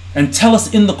and tell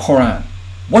us in the Quran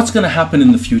what's going to happen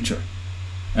in the future.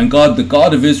 And God, the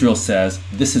God of Israel, says,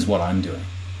 this is what I'm doing.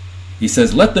 He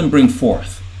says, let them bring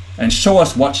forth and show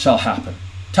us what shall happen.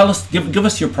 Tell us, give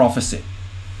us your prophecy.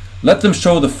 Let them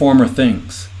show the former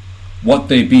things, what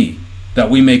they be,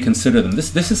 that we may consider them.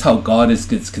 This is how God is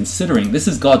considering. This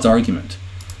is God's argument.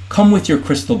 Come with your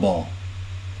crystal ball.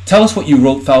 Tell us what you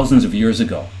wrote thousands of years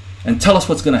ago, and tell us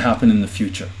what's going to happen in the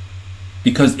future.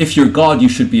 Because if you're God, you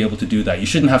should be able to do that. You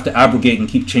shouldn't have to abrogate and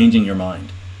keep changing your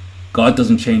mind. God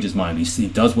doesn't change his mind. He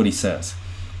does what he says.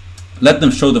 Let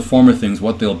them show the former things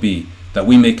what they'll be, that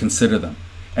we may consider them,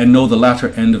 and know the latter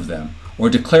end of them, or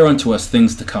declare unto us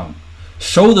things to come.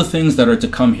 Show the things that are to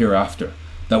come hereafter,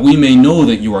 that we may know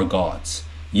that you are gods.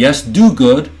 Yes, do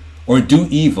good, or do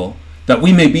evil, that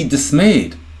we may be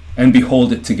dismayed, and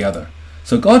behold it together.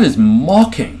 So God is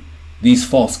mocking these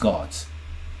false gods.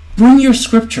 Bring your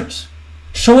scriptures.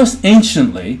 Show us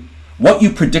anciently what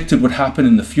you predicted would happen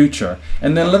in the future,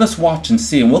 and then let us watch and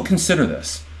see, and we'll consider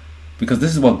this. Because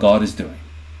this is what God is doing.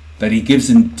 That he gives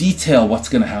in detail what's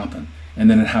going to happen, and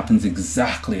then it happens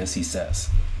exactly as he says.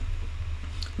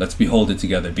 Let's behold it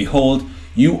together. Behold,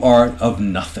 you are of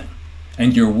nothing,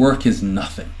 and your work is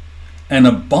nothing. An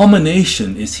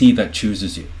abomination is he that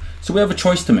chooses you. So we have a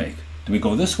choice to make. Do we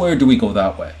go this way or do we go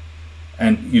that way?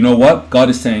 And you know what? God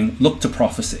is saying, look to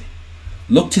prophecy.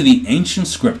 Look to the ancient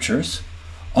scriptures.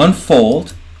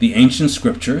 Unfold the ancient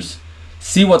scriptures.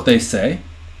 See what they say.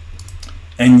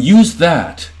 And use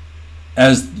that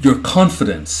as your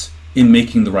confidence in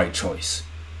making the right choice.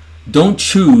 Don't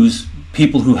choose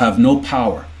people who have no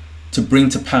power to bring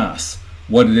to pass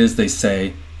what it is they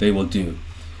say they will do.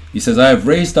 He says, I have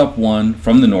raised up one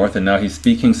from the north, and now he's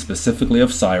speaking specifically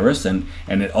of Cyrus, and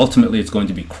ultimately it's going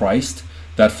to be Christ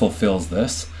that fulfills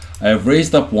this. I have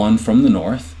raised up one from the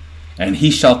north, and he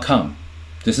shall come.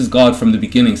 This is God from the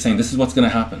beginning saying, this is what's going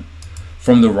to happen.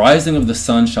 From the rising of the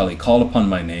sun shall he call upon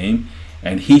my name,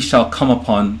 and he shall come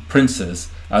upon princes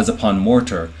as upon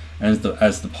mortar, as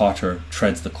the potter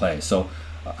treads the clay. So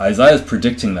Isaiah is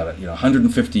predicting that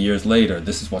 150 years later,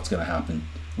 this is what's going to happen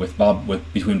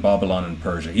between Babylon and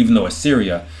Persia, even though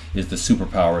Assyria is the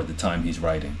superpower at the time he's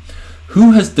writing.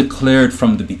 Who has declared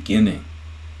from the beginning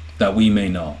that we may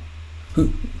know?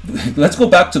 Let's go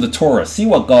back to the Torah, see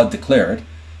what God declared,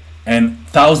 and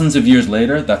thousands of years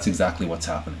later, that's exactly what's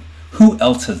happening. Who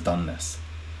else has done this?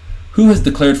 Who has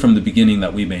declared from the beginning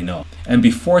that we may know? And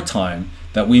before time,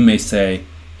 that we may say,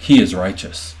 he is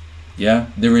righteous. Yeah,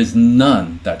 there is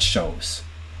none that shows.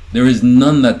 There is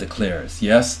none that declares.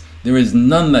 Yes, there is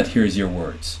none that hears your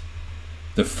words.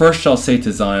 The first shall say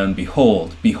to Zion,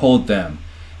 behold, behold them,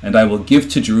 and I will give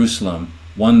to Jerusalem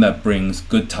one that brings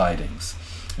good tidings.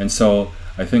 And so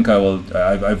I think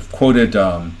I've quoted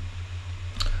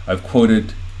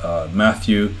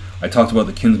Matthew. I talked about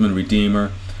the kinsman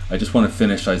redeemer. I just want to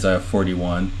finish Isaiah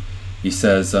 41. He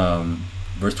says,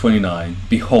 verse 29,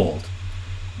 behold,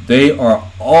 they are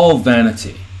all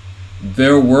vanity.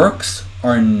 Their works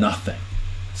are nothing.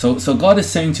 So God is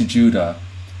saying to Judah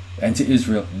and to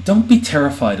Israel, don't be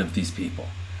terrified of these people.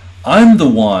 I'm the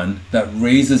one that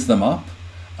raises them up,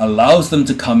 allows them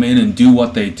to come in and do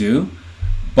what they do,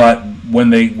 but when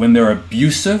they're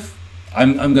abusive,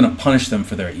 I'm going to punish them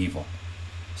for their evil.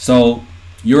 So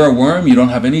you're a worm, you don't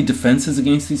have any defenses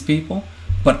against these people,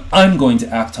 but I'm going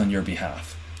to act on your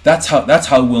behalf. That's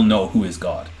how we'll know who is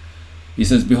God. He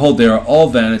says, behold, they are all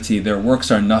vanity, their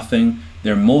works are nothing,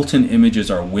 their molten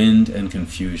images are wind and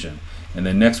confusion. And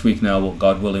then next week now,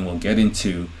 God willing, we'll get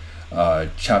into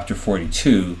chapter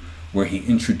 42, where he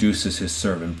introduces his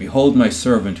servant. Behold my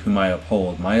servant whom I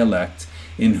uphold, my elect,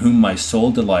 in whom my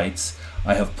soul delights.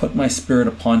 I have put my spirit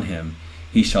upon him.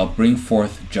 He shall bring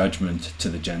forth judgment to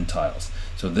the Gentiles.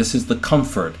 So this is the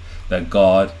comfort that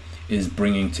God is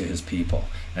bringing to his people.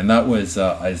 And that was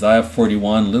Isaiah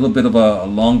 41, a little bit of a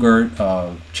longer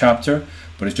chapter,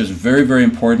 but it's just very, very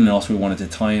important. And also we wanted to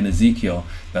tie in Ezekiel,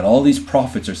 that all these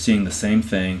prophets are seeing the same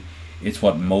thing. It's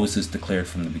what Moses declared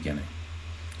from the beginning.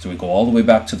 So we go all the way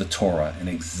back to the Torah, and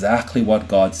exactly what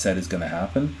God said is going to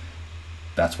happen,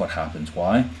 that's what happens.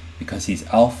 Why? Because he's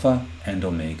Alpha and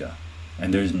Omega,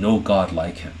 and there's no God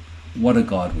like him. What a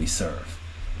God we serve.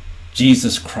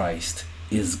 Jesus Christ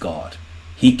is God.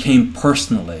 He came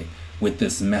personally with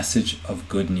this message of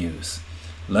good news.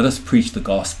 Let us preach the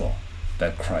gospel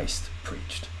that Christ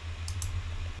preached.